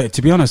 Yeah,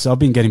 to be honest, I've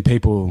been getting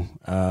people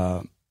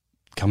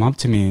come up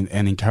to me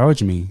and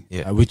encourage me,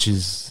 which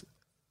is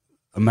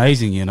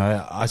amazing. You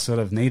know, I sort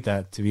of need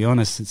that, to be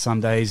honest. Some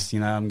days, you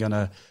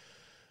know,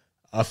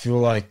 I feel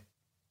like,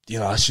 you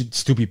know, I should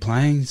still be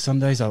playing. Some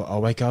days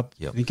I'll wake up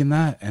thinking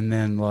that, and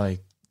then like,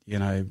 you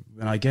know,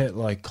 when I get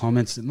like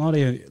comments, not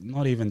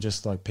even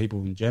just like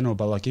people in general,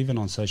 but like even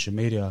on social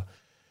media,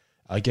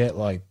 I get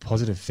like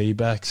positive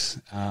feedbacks,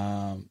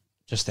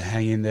 just to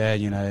hang in there,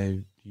 you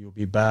know, you'll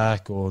be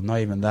back, or not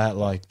even that.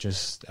 Like,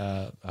 just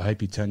I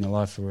hope you turn your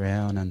life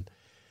around. And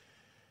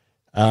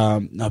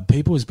no,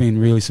 people has been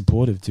really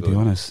supportive, to be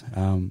honest,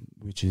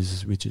 which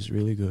is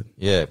really good.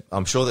 Yeah,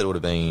 I'm sure that it would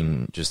have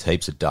been just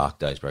heaps of dark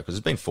days, bro, because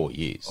it's been 4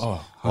 years.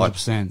 Oh,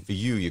 100%. Like, for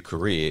you, your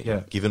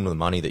career, given the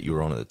money that you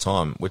were on at the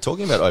time, we're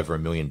talking about over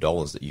 $1 million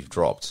that you've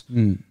dropped.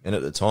 And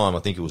at the time, I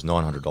think it was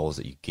 $900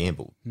 that you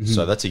gambled.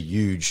 So that's a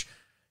huge,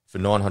 for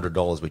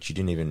 $900, which you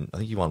didn't even, I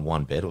think you won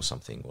one bet or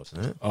something,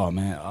 wasn't it? Oh,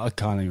 man, I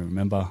can't even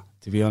remember,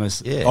 to be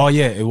honest. Yeah. Oh,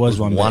 yeah, it was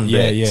one bet.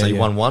 bet. Yeah, so you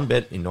won one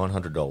bet in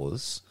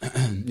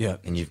 $900. Yeah.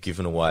 And you've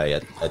given away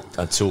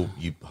until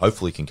you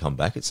hopefully can come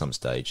back at some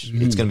stage.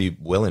 It's going to be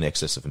well in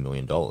excess of $1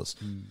 million.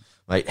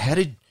 Mate,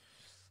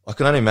 I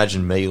can only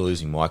imagine me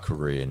losing my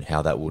career and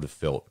how that would have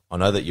felt. I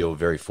know that you're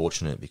very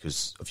fortunate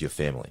because of your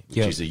family, which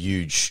is a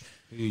huge,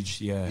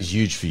 is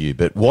huge for you.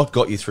 But what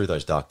got you through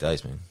those dark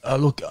days, man?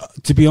 Look,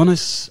 to be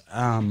honest,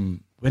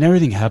 when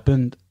everything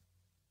happened,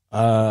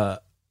 I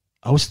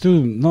was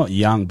still not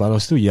young, but I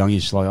was still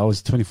youngish. Like, I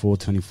was 24,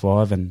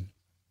 25, and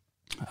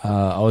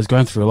I was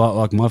going through a lot.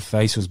 Like, my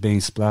face was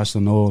being splashed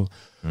on all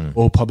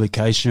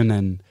publication,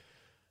 and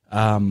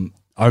I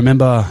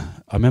remember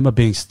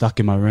being stuck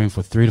in my room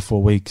for 3 to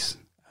 4 weeks.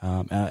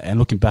 And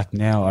looking back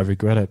now, I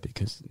regret it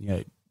because, you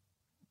know,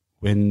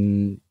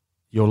 when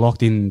you're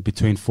locked in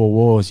between four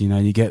walls, you know,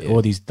 you get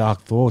all these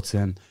dark thoughts,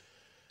 and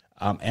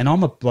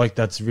I'm a bloke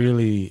that's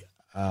really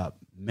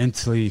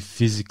mentally,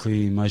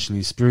 physically,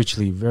 emotionally,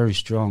 spiritually very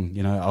strong.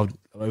 You know,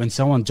 when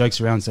someone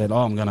jokes around and said, "Oh,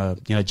 I'm gonna,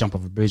 you know, jump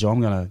off a bridge, or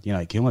I'm gonna, you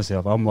know, kill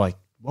myself," I'm like,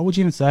 "Why would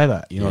you even say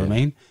that?" You know what I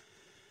mean?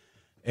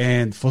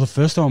 And for the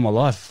first time in my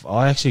life,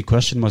 I actually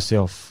questioned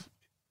myself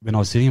when I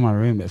was sitting in my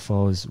room if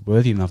I was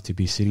worthy enough to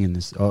be sitting in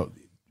this, or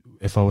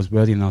if I was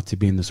worthy enough to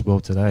be in this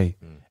world today.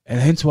 And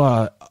hence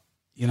why,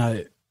 you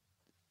know,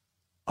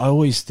 I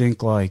always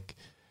think, like,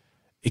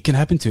 it can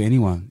happen to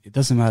anyone. It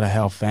doesn't matter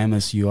how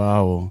famous you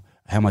are or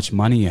how much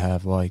money you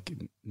have. Like,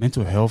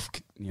 mental health,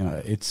 you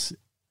know, it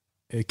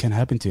can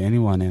happen to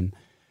anyone. And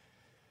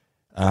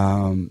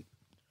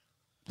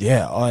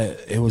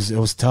it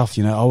was tough.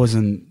 You know, I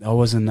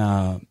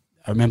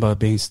remember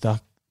being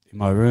stuck in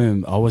my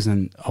room. I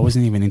wasn't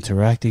even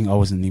interacting. I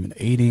wasn't even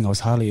eating. I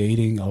was hardly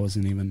eating. I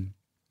wasn't even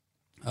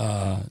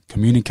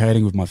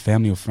communicating with my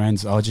family or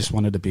friends. I just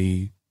wanted to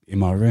be in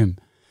my room.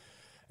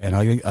 And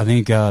I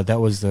think that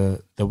was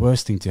the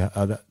worst thing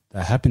that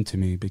happened to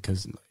me,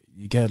 because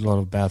you get a lot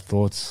of bad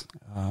thoughts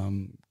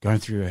going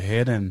through your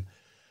head, and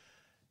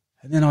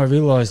then I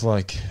realized,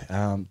 like,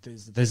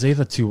 there's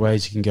either two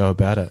ways you can go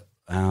about it.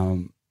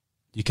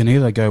 You can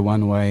either go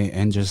one way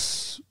and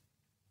just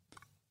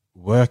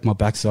work my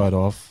backside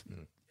off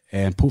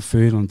and put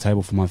food on the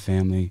table for my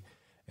family,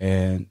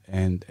 and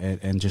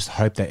just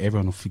hope that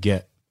everyone will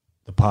forget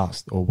the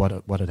past or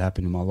what had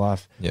happened in my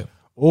life. Yeah.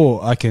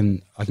 Or I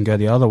can go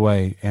the other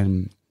way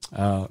and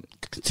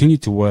continue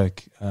to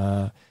work,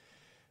 to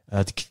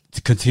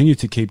continue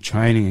to keep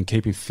training and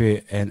keeping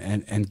fit,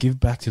 and give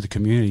back to the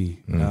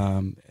community,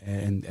 and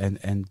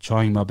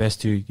trying my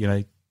best to,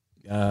 you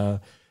know,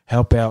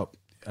 help out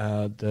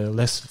the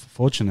less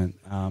fortunate,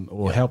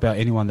 or help out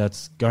anyone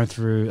that's going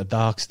through a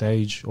dark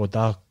stage or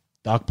dark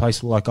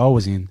place like I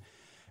was in.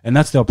 And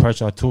that's the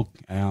approach I took.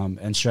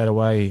 And straight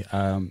away,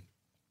 I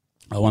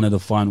wanted to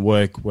find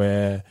work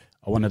where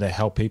I wanted to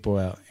help people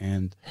out.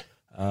 And,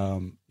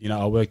 you know,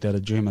 I worked at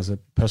a gym as a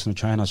personal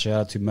trainer. Shout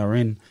out to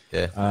Marin,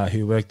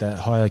 who worked at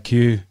High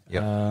IQ,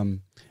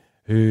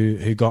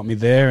 who got me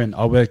there. And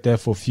I worked there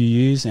for a few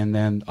years. And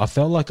then I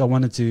felt like I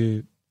wanted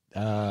to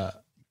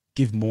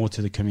give more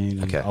to the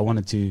community. Okay. I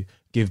wanted to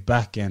give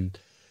back. And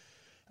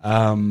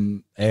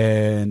one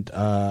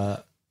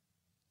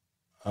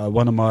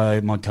of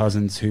my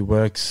cousins who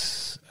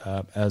works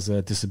as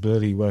a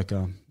disability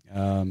worker,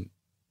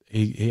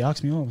 he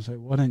asked me, so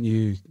why don't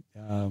you,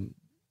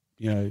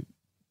 you know,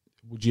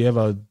 would you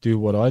ever do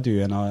what I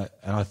do? And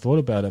I thought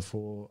about it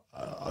for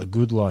a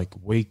good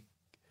week,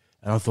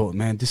 and I thought,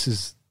 man, this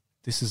is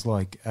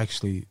like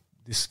actually,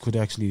 this could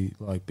actually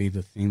like be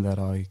the thing that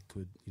I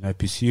could, you know,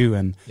 pursue.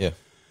 And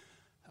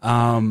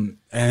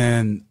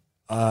and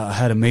I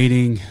had a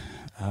meeting,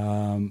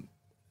 got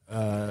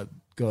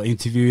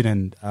interviewed,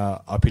 and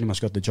I pretty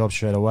much got the job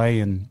straight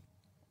away. And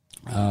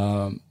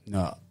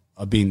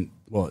I've been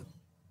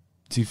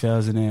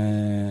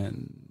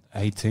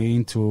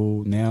 2018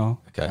 till now.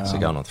 Okay, so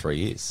going on 3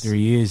 years. 3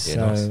 years.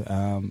 Yeah, so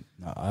nice.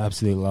 I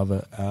absolutely love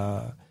it.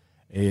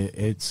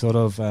 It sort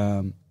of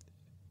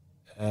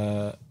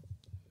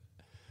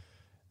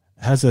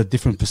has a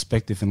different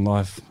perspective in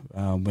life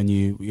when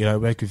you know,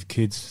 work with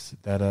kids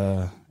that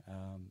are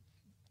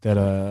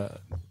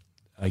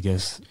I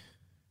guess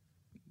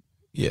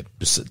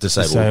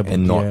disabled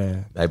and not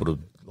able to,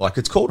 like,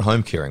 it's called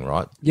home caring,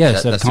 right? Yeah,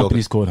 so the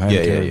company's called Home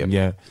Caring.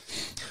 Yeah.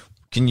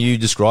 Can you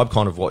describe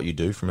kind of what you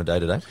do from a day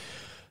to day?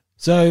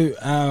 So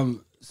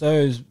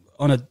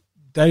on a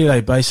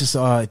day-to-day basis,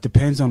 it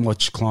depends on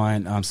which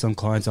client. Some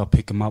clients I'll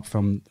pick them up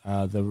from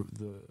the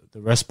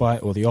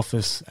respite or the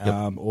office,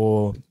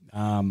 or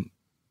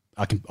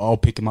I'll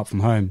pick him up from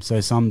home.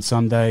 So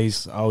some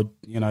days I'll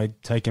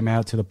take him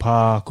out to the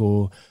park,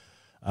 or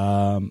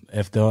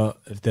if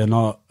they're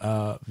not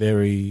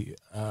very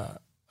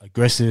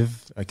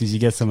aggressive, because you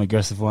get some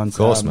aggressive ones. Of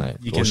course, mate.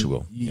 Of course you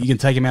will. You can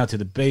take him out to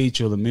the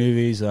beach or the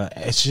movies.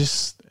 It's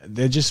just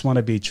they just want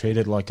to be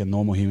treated like a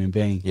normal human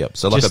being. Yep.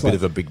 So like just a bit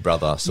of a big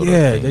brother sort of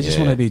yeah, thing. they just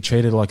want to be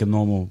treated like a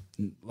normal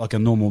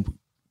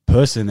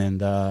person, and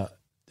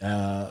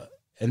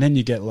then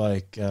you get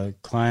like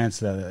clients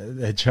that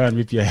they try and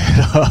rip your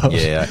head off.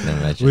 Yeah, I can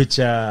imagine. Which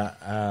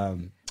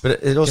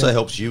but it also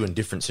helps you in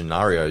different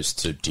scenarios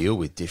to deal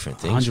with different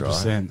things,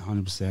 100%,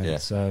 right? 100%. Yeah.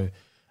 So,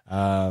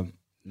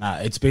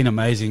 it's been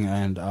amazing,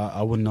 and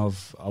I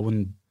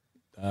wouldn't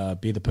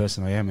be the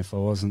person I am if I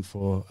wasn't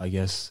for, I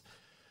guess,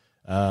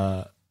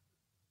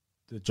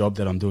 the job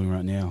that I'm doing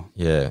right now.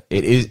 Yeah,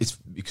 it is. It's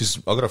because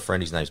I've got a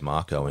friend, his name's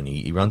Marco, and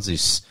he runs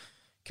this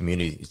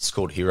community. It's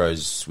called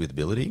Heroes with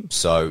Ability.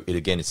 So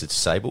it's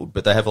disabled,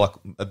 but they have like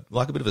a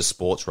bit of a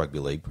sports rugby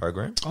league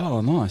program.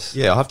 Oh, nice.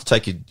 Yeah, I'll have to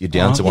take you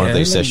down to one of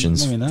these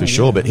sessions let me know, for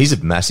sure. yeah. But he's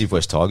a massive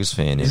West Tigers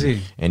fan. Is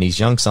he? And his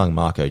young son,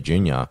 Marco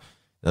Jr.,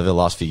 over the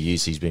last few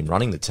years, he's been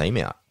running the team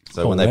out.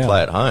 So Oh, when they wow.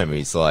 play at home,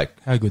 he's like...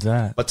 How good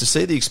that? But to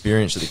see the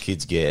experience that the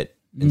kids get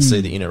and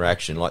see the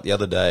interaction, like the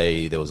other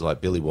day, there was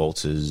like Billy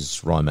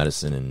Walters, Ryan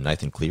Madison, and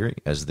Nathan Cleary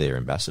as their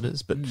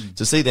ambassadors. But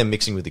to see them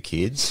mixing with the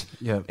kids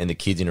Yep. and the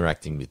kids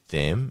interacting with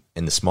them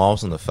and the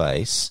smiles on the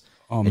face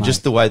Oh, and mate.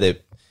 just the way they...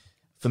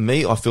 For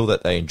me, I feel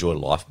that they enjoy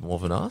life more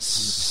than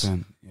us.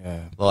 100%,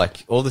 yeah.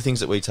 Like all the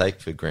things that we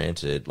take for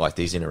granted, like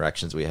these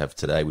interactions we have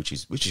today, which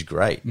is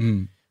great.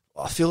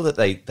 I feel that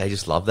they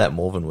just love that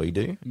more than we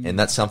do, and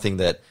that's something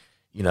that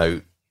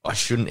I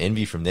shouldn't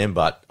envy from them,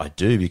 but I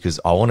do because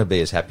I want to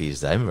be as happy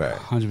as them, bro.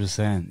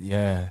 100%,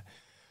 yeah.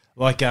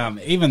 Like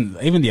even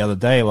the other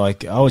day,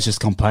 like I was just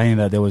complaining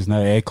that there was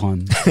no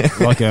aircon,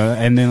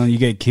 and then you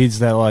get kids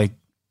that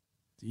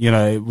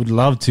would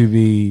love to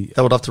be.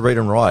 They would love to read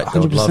and write. They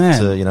would love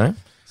 100%. to,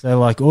 So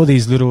like all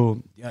these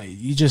little,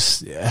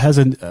 it has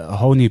a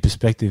whole new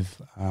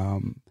perspective.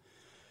 And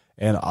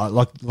I,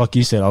 like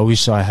you said, I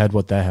wish I had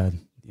what they had.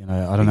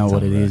 I don't know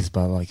what it is,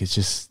 but like it's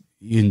just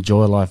you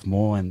enjoy life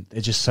more, and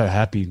they're just so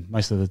happy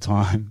most of the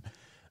time,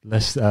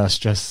 less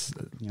stress.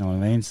 You know what I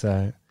mean?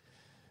 So,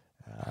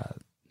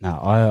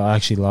 I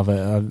actually love it.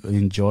 I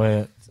enjoy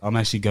it. I'm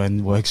actually going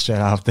to work straight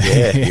after.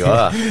 Yeah, you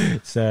are.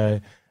 So,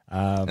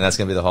 and that's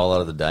going to be the whole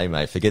lot of the day,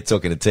 mate. Forget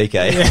talking to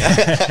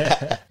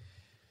TK.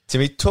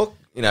 Timmy, talk.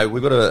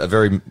 We've got a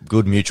very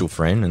good mutual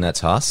friend, and that's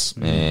Huss,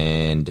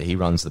 and he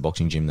runs the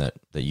boxing gym that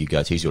you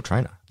go to. He's your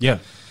trainer. yeah.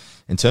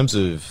 In terms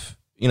of,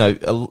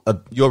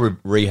 your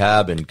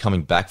rehab and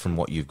coming back from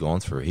what you've gone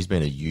through, he's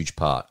been a huge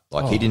part.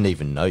 Like, he didn't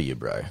even know you,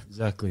 bro.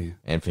 Exactly.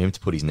 And for him to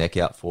put his neck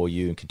out for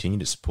you and continue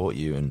to support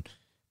you and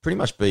pretty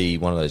much be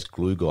one of those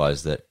glue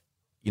guys that,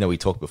 we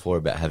talked before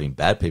about having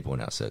bad people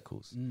in our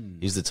circles.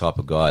 He's the type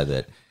of guy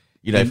that,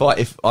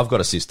 if I've got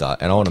a sister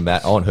and I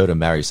want her to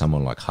marry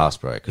someone like Huss,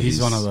 bro.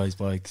 He's one of those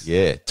blokes.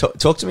 Yeah.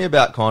 Talk to me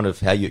about kind of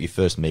how you at your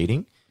first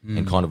meeting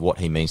and kind of what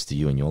he means to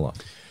you in your life.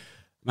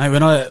 Mate,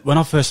 when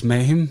I first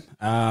met him,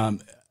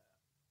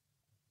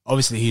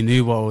 obviously he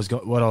knew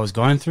what I was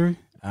going through,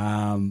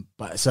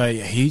 but so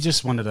he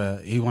just wanted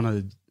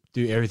to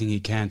do everything he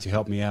can to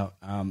help me out.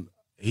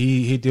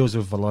 He deals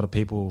with a lot of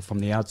people from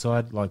the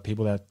outside, like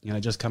people that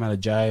just come out of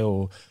jail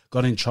or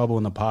got in trouble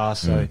in the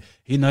past. So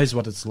he knows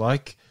what it's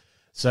like.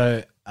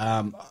 So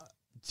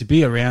to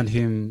be around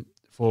him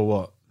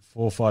for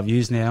 4 or 5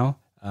 years now,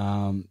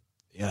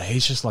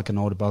 he's just like an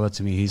older brother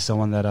to me. He's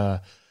someone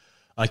that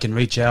I can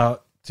reach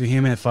out to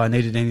him if I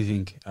needed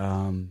anything.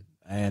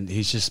 And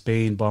he's just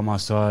been by my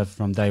side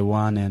from day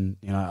one, and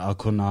I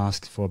couldn't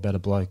ask for a better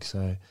bloke.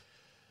 So,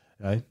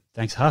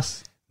 thanks,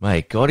 Huss.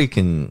 Mate, God,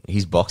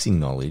 his boxing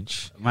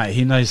knowledge. Mate,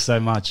 he knows so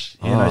much.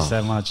 He knows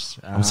so much.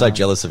 I'm so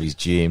jealous of his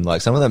gym.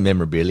 Like some of that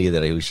memorabilia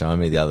that he was showing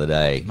me the other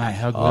day. Mate,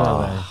 how good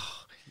are they?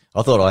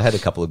 I thought I had a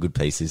couple of good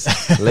pieces.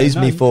 Leaves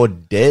me for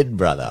dead,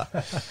 brother.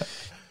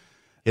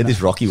 Yeah,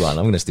 this Rocky one.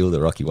 I'm going to steal the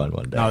Rocky one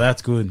day. No,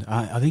 that's good.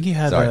 I think he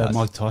had Sorry, a Huss.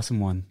 Mike Tyson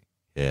one,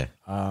 Yeah.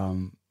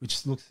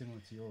 which looks similar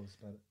to yours.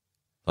 But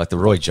Like the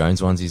Roy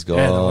Jones ones he's got.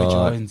 yeah, the Roy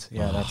Jones.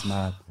 Yeah, that's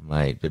mad.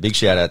 Mate, but big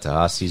shout out to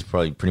Huss. He's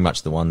probably pretty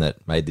much the one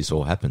that made this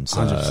all happen. So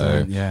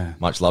 100%, yeah.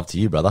 much love to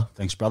you, brother.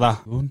 Thanks, brother.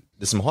 Good.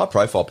 There's some high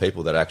profile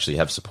people that actually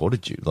have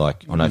supported you.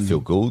 Like I know Phil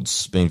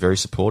Gould's been very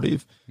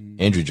supportive.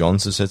 Andrew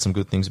Johns has said some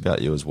good things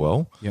about you as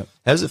well. Yep.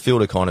 How does it feel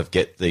to kind of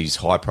get these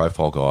high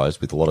profile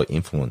guys with a lot of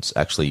influence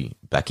actually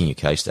backing your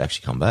case to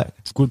actually come back?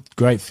 It's good,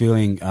 great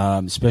feeling,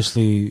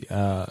 especially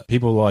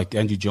people like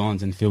Andrew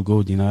Johns and Phil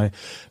Gould,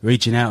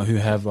 reaching out who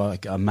have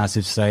like a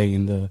massive say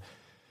in the,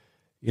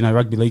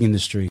 rugby league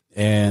industry.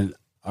 And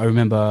I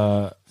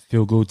remember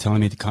Phil Gould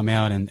telling me to come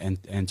out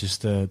and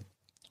just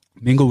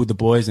mingle with the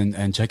boys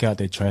and check out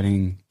their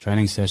training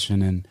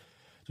session and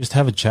just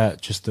have a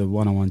chat, just a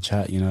one-on-one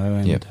chat,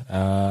 and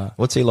Yep.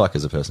 What's he like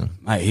as a person?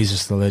 mate, he's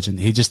just a legend.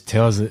 He just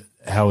tells it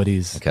how it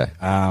is. Okay.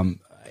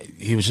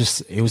 He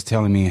was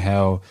telling me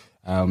how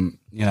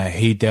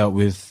he dealt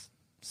with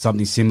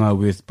something similar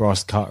with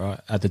Bryce Cartwright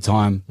at the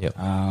time. Yep.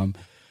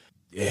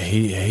 Yeah,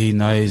 he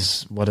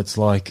knows what it's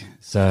like.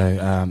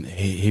 So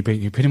he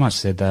pretty much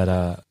said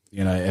that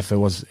if it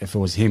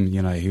was him,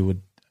 he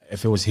would,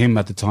 if it was him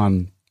at the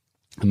time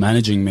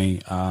managing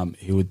me,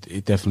 he would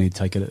definitely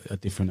take a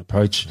different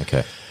approach.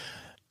 Okay.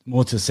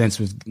 More to the sense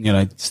with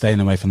staying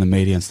away from the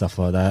media and stuff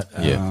like that.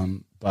 Yeah.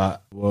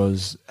 But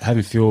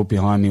having Phil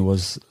behind me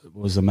was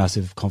a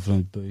massive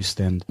confidence boost,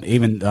 and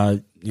even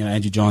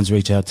Andrew Johns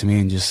reached out to me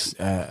and just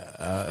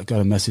got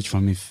a message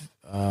from me.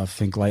 I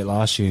think late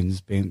last year, and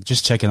has been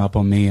just checking up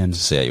on me and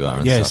See how you are.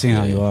 And yeah, stuff. seeing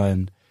how you are,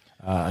 and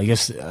I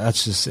guess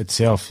that's just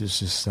itself. It's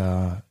just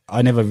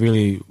I never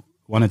really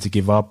wanted to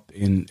give up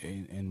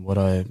in what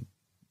I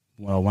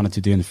wanted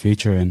to do in the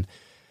future, and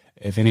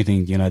if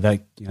anything,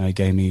 that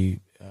gave me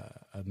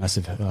a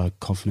massive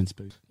confidence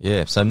boost.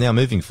 Yeah. So now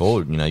moving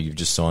forward, you've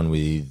just signed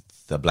with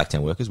the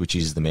Blacktown Workers, which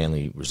is the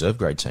Manly reserve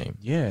grade team.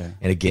 Yeah.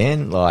 And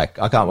again, I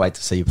can't wait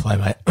to see you play,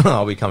 mate.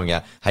 I'll be coming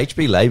out.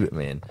 HB Labour,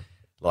 man.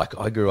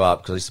 I grew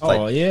up because I used to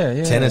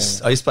play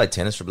tennis. I used to play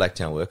tennis for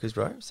Blacktown Workers,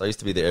 bro. So I used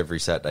to be there every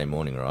Saturday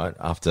morning, right?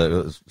 After,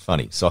 it was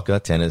funny, soccer,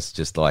 tennis,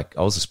 just I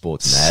was a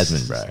sports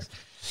madman, bro.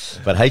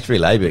 But HB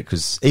Labour,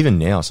 because even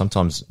now,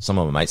 sometimes some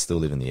of my mates still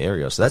live in the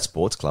area. So that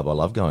sports club, I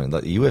love going.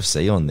 Like the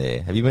UFC on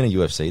there. Have you been to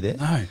UFC there?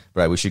 No.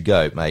 Bro, we should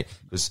go, mate.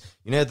 Because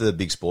the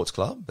big sports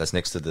club that's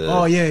next to the...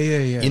 Oh, yeah.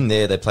 In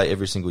there, they play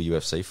every single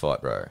UFC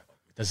fight, bro.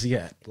 Does he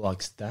get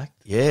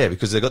stacked? Yeah,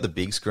 because they've got the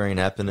big screen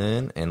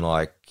happening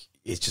and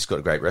it's just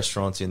got great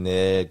restaurants in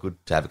there.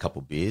 Good to have a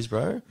couple of beers,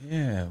 bro.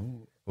 Yeah.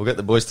 We'll get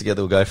the boys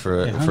together. We'll go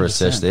for a 100%.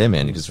 sesh there,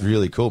 man. It's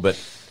really cool. But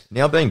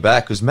now being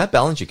back, because Matt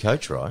Ballin's your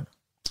coach, right?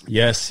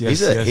 Yes.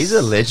 He's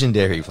a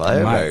legendary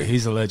player, Mate, bro.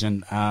 he's a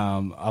legend. I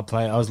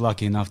was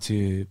lucky enough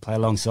to play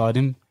alongside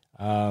him.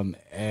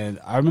 And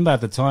I remember at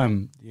the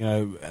time,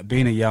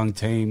 being a young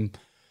team,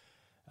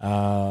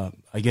 I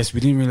guess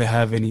we didn't really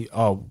have any.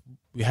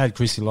 We had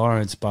Chrissy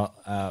Lawrence, but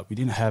we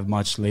didn't have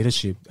much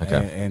leadership.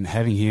 Okay. And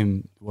having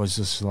him was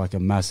just like a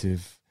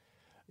massive,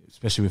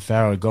 especially with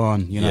Farah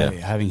gone,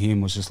 having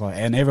him was just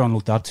and everyone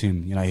looked up to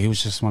him. He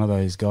was just one of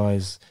those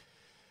guys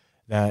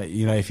that,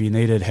 if you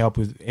needed help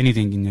with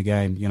anything in the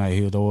game,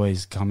 he would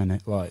always come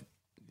in,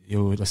 he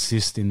would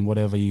assist in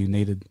whatever you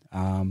needed.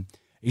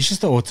 He's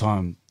just an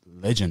all-time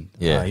legend.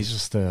 Yeah. He's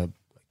just a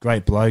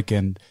great bloke.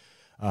 And,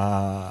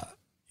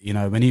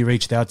 when he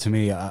reached out to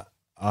me, I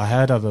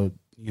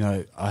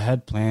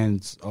had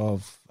plans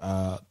of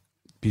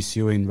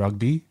pursuing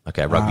rugby.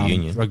 Okay, rugby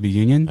union. Rugby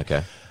union.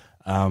 Okay.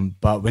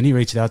 But when he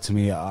reached out to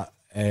me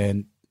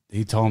and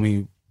he told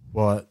me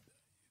what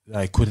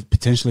could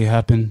potentially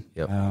happen,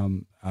 Yep.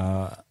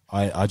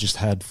 I just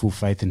had full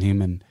faith in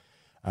him, and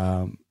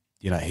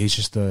he's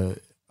just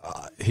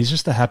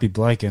a happy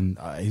bloke, and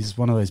he's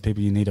one of those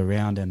people you need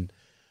around. And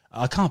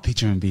I can't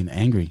picture him being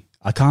angry.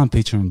 I can't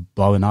picture him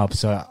blowing up.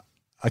 So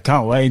I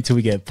can't wait until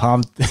we get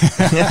pumped.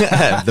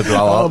 The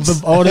blow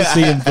ups. I want to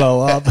see him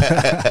blow up.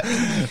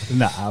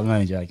 Nah, I'm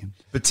only joking.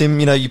 But Tim,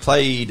 you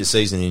played a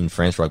season in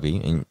France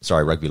rugby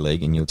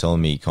league, and you're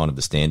telling me kind of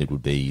the standard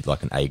would be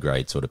like an A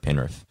grade sort of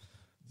Penrith.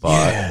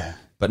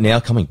 But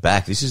now coming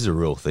back, this is a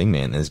real thing,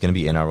 man. There's going to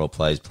be NRL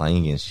players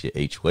playing against you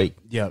each week.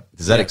 Yep.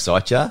 Does that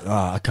excite you?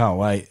 I can't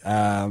wait.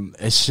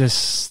 It's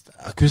just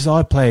because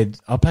I played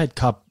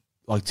Cup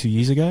 2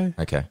 years ago.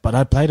 Okay. But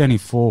I played only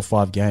 4 or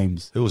 5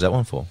 games. Who was that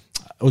one for?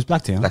 It was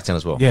Blacktown. Blacktown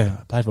as well? Yeah,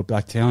 I played for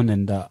Blacktown,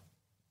 and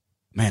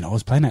man, I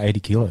was playing at 80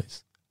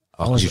 kilos.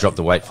 Oh, because you dropped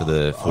the weight for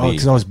the footy.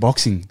 Because I was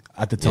boxing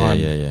at the time.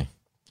 Yeah.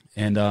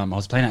 And I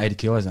was playing at 80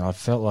 kilos, and I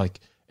felt like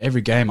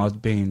every game I was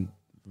being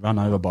run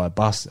over by a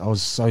bus. I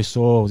was so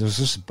sore. It was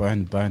just a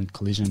bone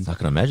collision. I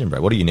can imagine, bro.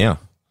 What are you now?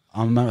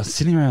 I'm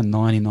sitting around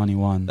 90,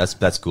 91.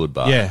 That's good,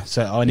 but yeah,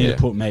 so I need to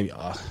put maybe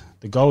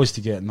the goal is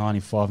to get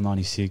 95,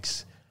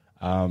 96.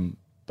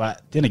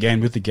 But then again,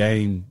 with the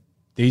game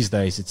these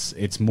days,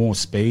 it's more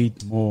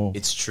speed, more.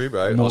 It's true,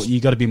 bro. You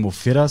got to be more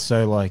fitter.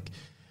 So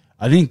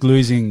I think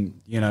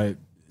losing,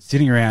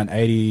 sitting around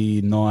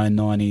 89,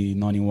 90,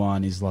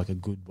 91 is a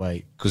good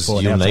weight. Because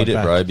you'll need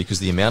it, bro, because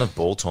the amount of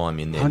ball time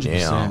in there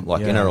now, 100%,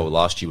 NRL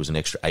last year was an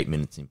extra 8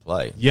 minutes in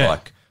play. Yeah.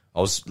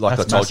 I told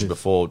massive. you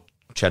before,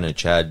 chatting to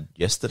Chad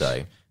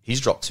yesterday,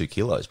 he's dropped 2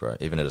 kilos, bro,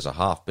 even as a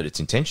half, but it's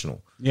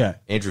intentional. Yeah.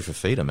 Andrew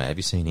Fafita, man, have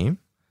you seen him?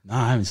 No,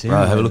 I haven't seen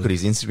Bro, him. have a look at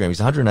his Instagram. He's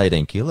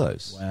 118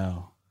 kilos.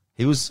 Wow.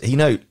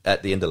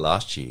 At the end of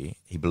last year,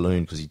 he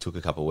ballooned because he took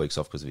a couple of weeks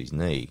off because of his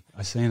knee.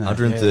 I seen that.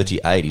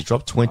 138. He's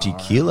dropped 20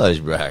 kilos,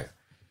 bro.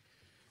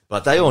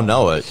 But they all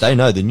know it. They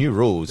know the new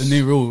rules. The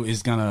new rule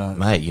is going to...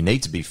 Mate, you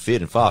need to be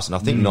fit and fast. And I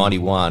think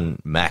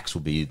 91 max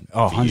will be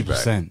for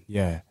 100%, you,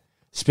 yeah.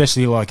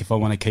 Especially if I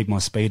want to keep my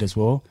speed as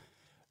well.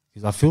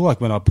 Because I feel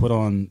like when I put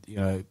on,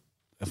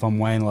 if I'm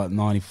weighing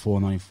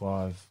 94,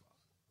 95,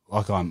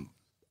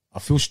 I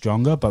feel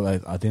stronger,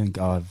 but I think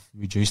I've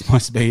reduced my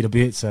speed a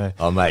bit. So,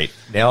 oh mate,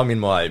 now I'm in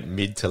my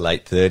mid to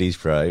late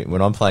 30s, bro. When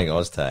I'm playing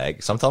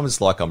OzTag, sometimes it's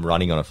like I'm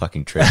running on a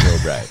fucking treadmill,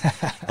 bro.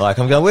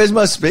 I'm going, where's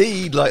my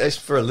speed?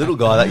 For a little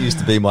guy, that used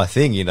to be my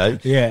thing,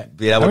 Yeah,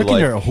 Be able I reckon to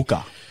you're a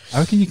hooker. I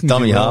reckon you can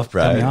Dummy do half,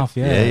 bro. Dummy half,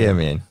 yeah. Yeah,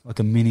 man. Like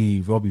a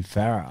mini Robbie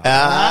Farah.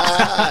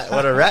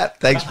 What a rap.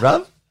 Thanks,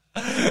 bruv.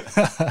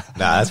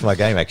 That's my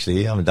game,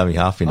 actually. I'm a dummy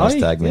half in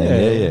Oztag,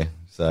 man. Yeah.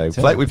 So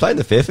we played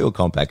the Fairfield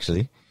comp,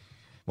 actually.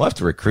 Might have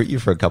to recruit you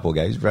for a couple of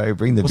games, bro.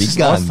 Bring the big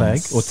guns.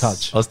 Oztag or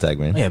touch? Oztag,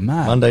 man. Yeah,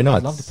 man. Monday night.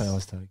 I'd love to play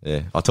Oztag.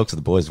 Yeah, I'll talk to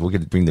the boys. We're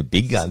going to bring the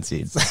big guns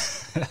in.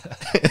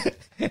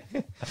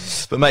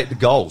 But, mate, the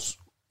goals,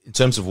 in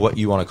terms of what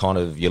you want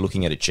to you're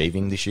looking at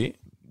achieving this year,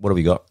 what have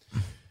we got?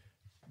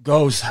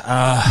 Goals. Sorry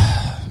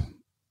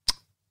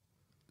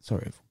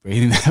for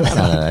breathing.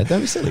 No,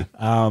 don't be silly.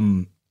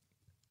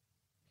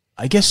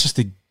 I guess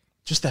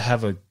just to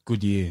have a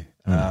good year.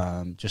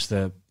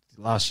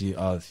 Last year,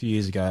 a few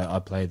years ago, I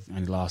played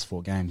only the last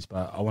 4 games,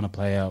 but I want to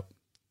play out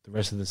the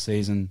rest of the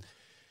season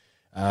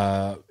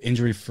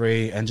injury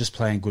free and just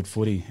playing good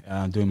footy,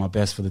 doing my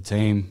best for the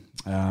team,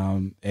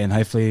 and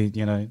hopefully,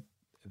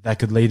 that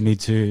could lead me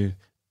to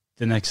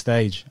the next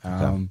stage.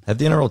 Have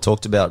the NRL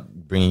talked about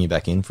bringing you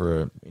back in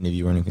for an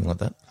interview or anything like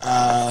that?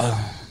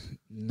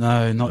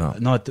 No,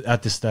 not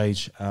at this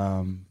stage.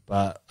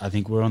 But I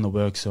think we're on the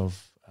works of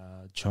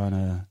trying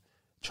to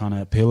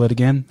appeal it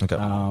again.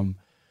 Okay.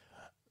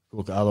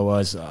 Look,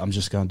 otherwise, I'm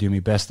just going to do my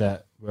best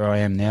at where I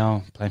am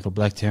now, playing for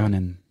Blacktown,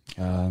 and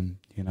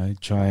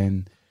try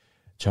and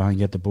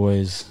get the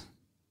boys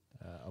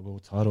a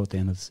world title at the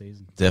end of the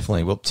season.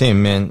 Definitely. Well,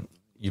 Tim, man,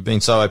 you've been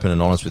so open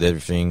and honest with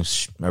everything.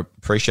 I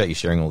appreciate you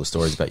sharing all the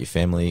stories about your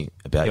family,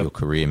 about your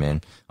career,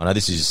 man. I know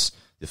this is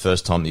the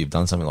first time that you've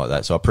done something like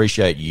that, so I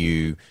appreciate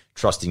you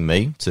trusting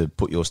me to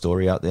put your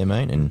story out there,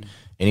 mate. And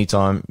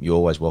anytime, you're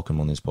always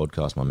welcome on this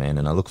podcast, my man.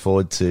 And I look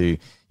forward to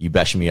you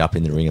bashing me up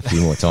in the ring a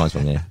few more times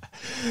from there.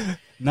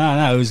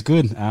 No, it was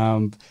good.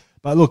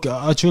 But look,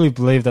 I truly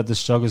believe that the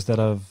struggles that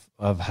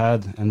I've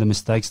had and the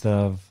mistakes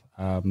that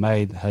I've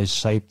made has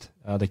shaped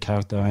the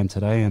character I am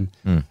today. And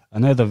I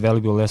know the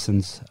valuable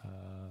lessons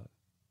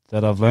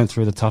that I've learned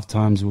through the tough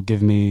times will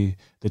give me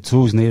the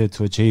tools needed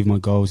to achieve my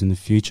goals in the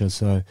future.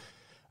 So,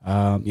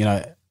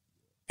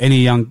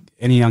 any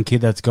young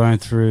kid that's going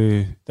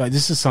through,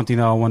 this is something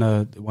that I want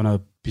to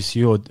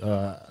pursue or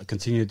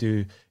continue to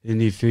do in the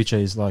near future,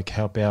 is like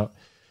help out,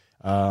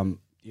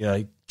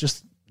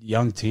 just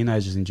young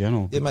teenagers in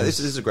general. Yeah, mate, this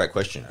is a great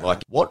question.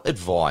 Like, what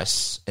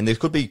advice, and there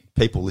could be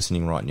people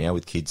listening right now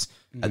with kids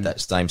at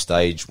that same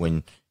stage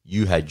when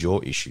you had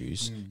your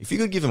issues. If you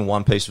could give them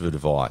one piece of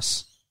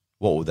advice,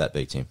 what would that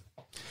be, Tim?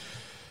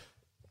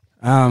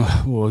 Well,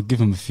 I'll give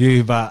them a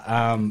few, but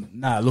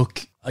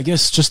look, I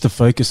guess just to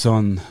focus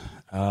on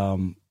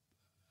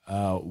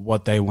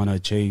what they want to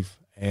achieve,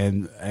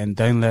 and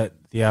don't let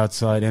the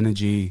outside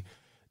energy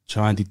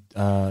try and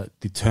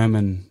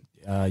determine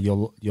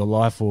your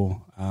life,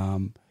 or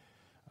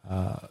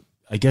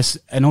I guess,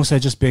 and also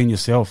just being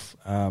yourself.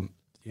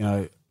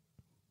 The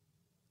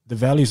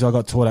values I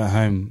got taught at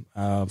home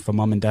from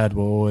mum and dad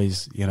were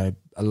always,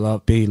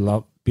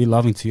 be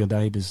loving to your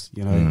neighbours,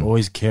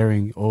 always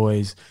caring,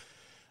 always,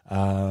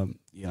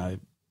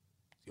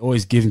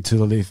 always giving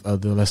to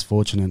the less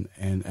fortunate,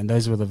 and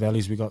those were the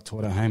values we got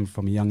taught at home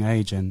from a young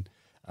age. And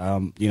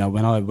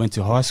when I went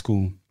to high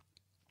school,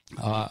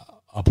 I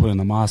put on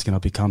a mask and I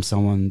become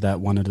someone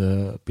that wanted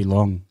to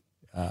belong.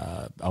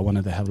 I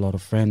wanted to have a lot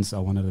of friends. I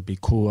wanted to be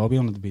cool. I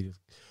wanted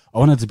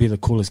to be the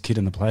coolest kid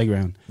in the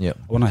playground. Yeah.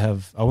 I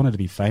wanted to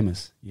be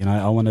famous.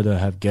 I wanted to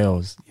have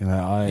girls. These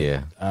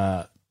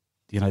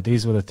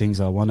were the things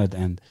I wanted,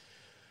 and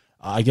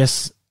I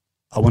guess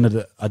I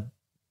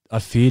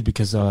feared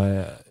because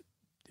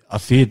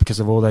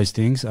of all those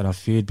things, and I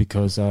feared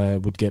because I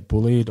would get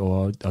bullied,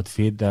 or I'd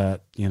feared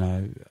that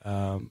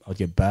I'd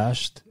get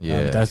bashed.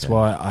 That's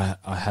why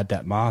I had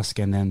that mask,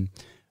 and then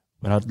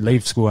when I'd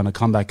leave school and I'd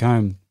come back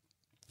home,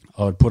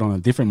 I would put on a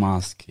different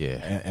mask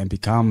and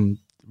become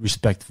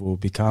respectful,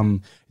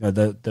 become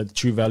the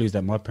true values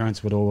that my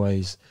parents would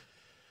always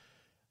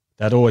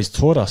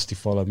taught us to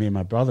follow, me and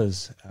my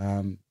brothers,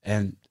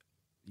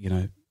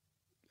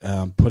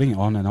 putting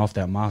on and off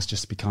that mask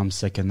just becomes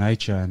second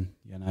nature. And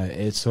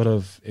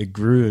it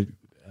grew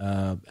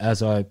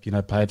as I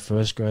played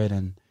first grade,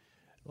 and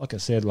like I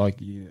said,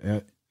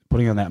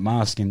 putting on that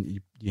mask, and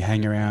you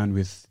hang around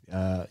with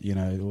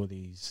all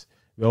these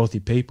wealthy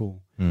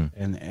people,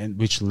 and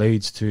which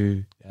leads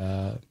to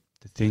the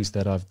things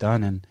that I've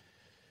done. And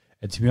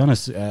to be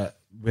honest,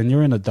 when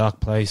you're in a dark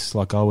place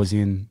like I was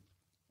in,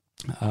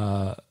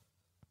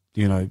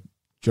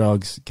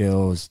 drugs,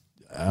 girls,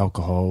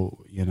 alcohol,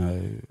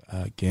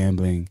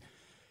 gambling,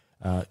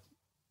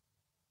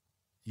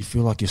 you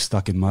feel like you're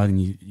stuck in mud,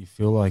 and you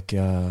feel like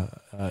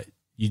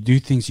you do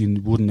things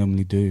you wouldn't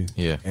normally do.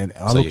 Yeah. And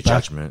I so look your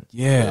back, judgment.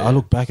 I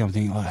look back and I'm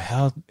thinking,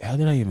 how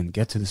did I even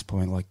get to this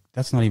point? Like,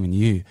 that's not even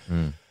you.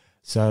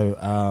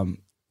 So,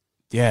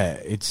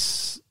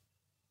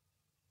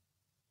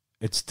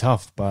 it's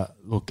tough, but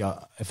look,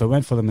 if it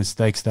went for the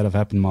mistakes that have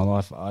happened in my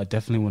life, I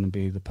definitely wouldn't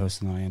be the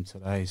person I am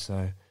today.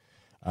 So,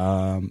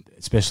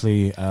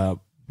 especially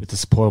with the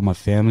support of my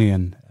family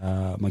and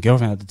my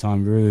girlfriend at the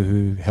time, Rue,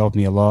 who helped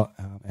me a lot,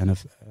 and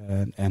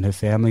her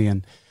family,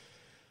 and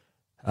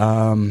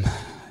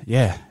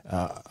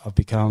I've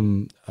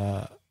become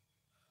a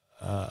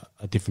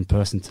different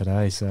person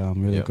today. So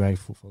I'm really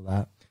grateful for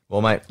that.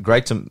 Well, mate,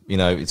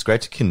 it's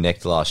great to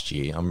connect last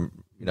year.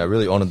 I'm,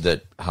 really honoured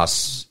that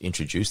Huss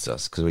introduced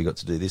us because we got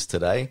to do this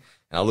today.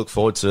 And I look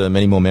forward to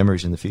many more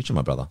memories in the future,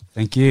 my brother.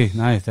 Thank you.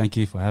 No, thank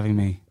you for having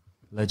me.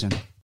 Legend.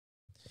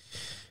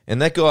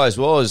 And that, guys,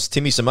 was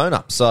Timmy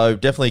Simona. So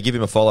definitely give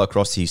him a follow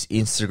across his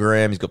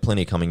Instagram. He's got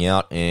plenty coming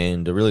out,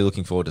 and really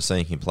looking forward to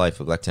seeing him play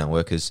for Blacktown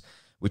Workers,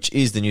 which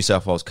is the New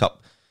South Wales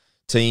Cup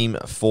team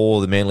for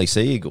the Manly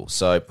Sea Eagles.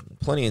 So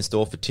plenty in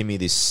store for Timmy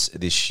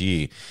this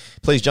year.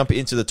 Please jump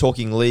into the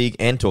Talking League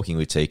and Talking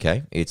with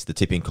TK. It's the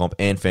tipping comp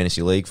and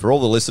fantasy league for all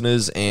the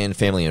listeners and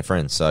family and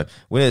friends. So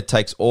winner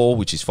takes all,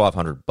 which is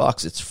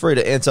 $500. It's free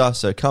to enter,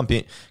 so come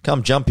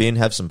jump in,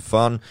 have some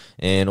fun,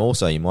 and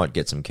also you might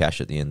get some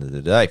cash at the end of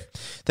the day.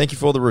 Thank you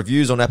for all the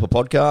reviews on Apple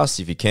Podcasts.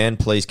 If you can,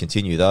 please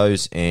continue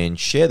those and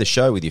share the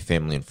show with your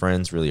family and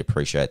friends. Really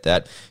appreciate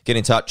that. Get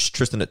in touch,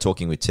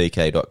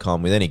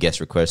 Tristan@talkingwithtk.com with any guest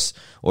requests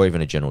or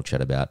even a general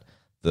chat about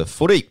the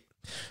footy.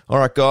 All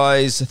right,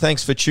 guys,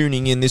 thanks for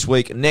tuning in this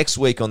week. Next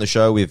week on the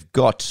show, we've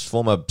got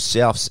former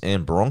Souths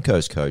and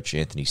Broncos coach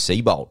Anthony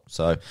Seibold.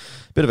 So a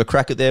bit of a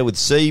cracker there with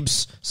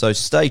Siebes, so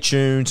stay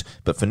tuned.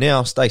 But for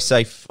now, stay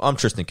safe. I'm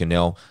Tristan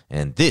Cannell,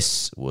 and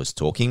this was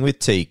Talking with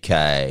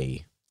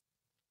TK.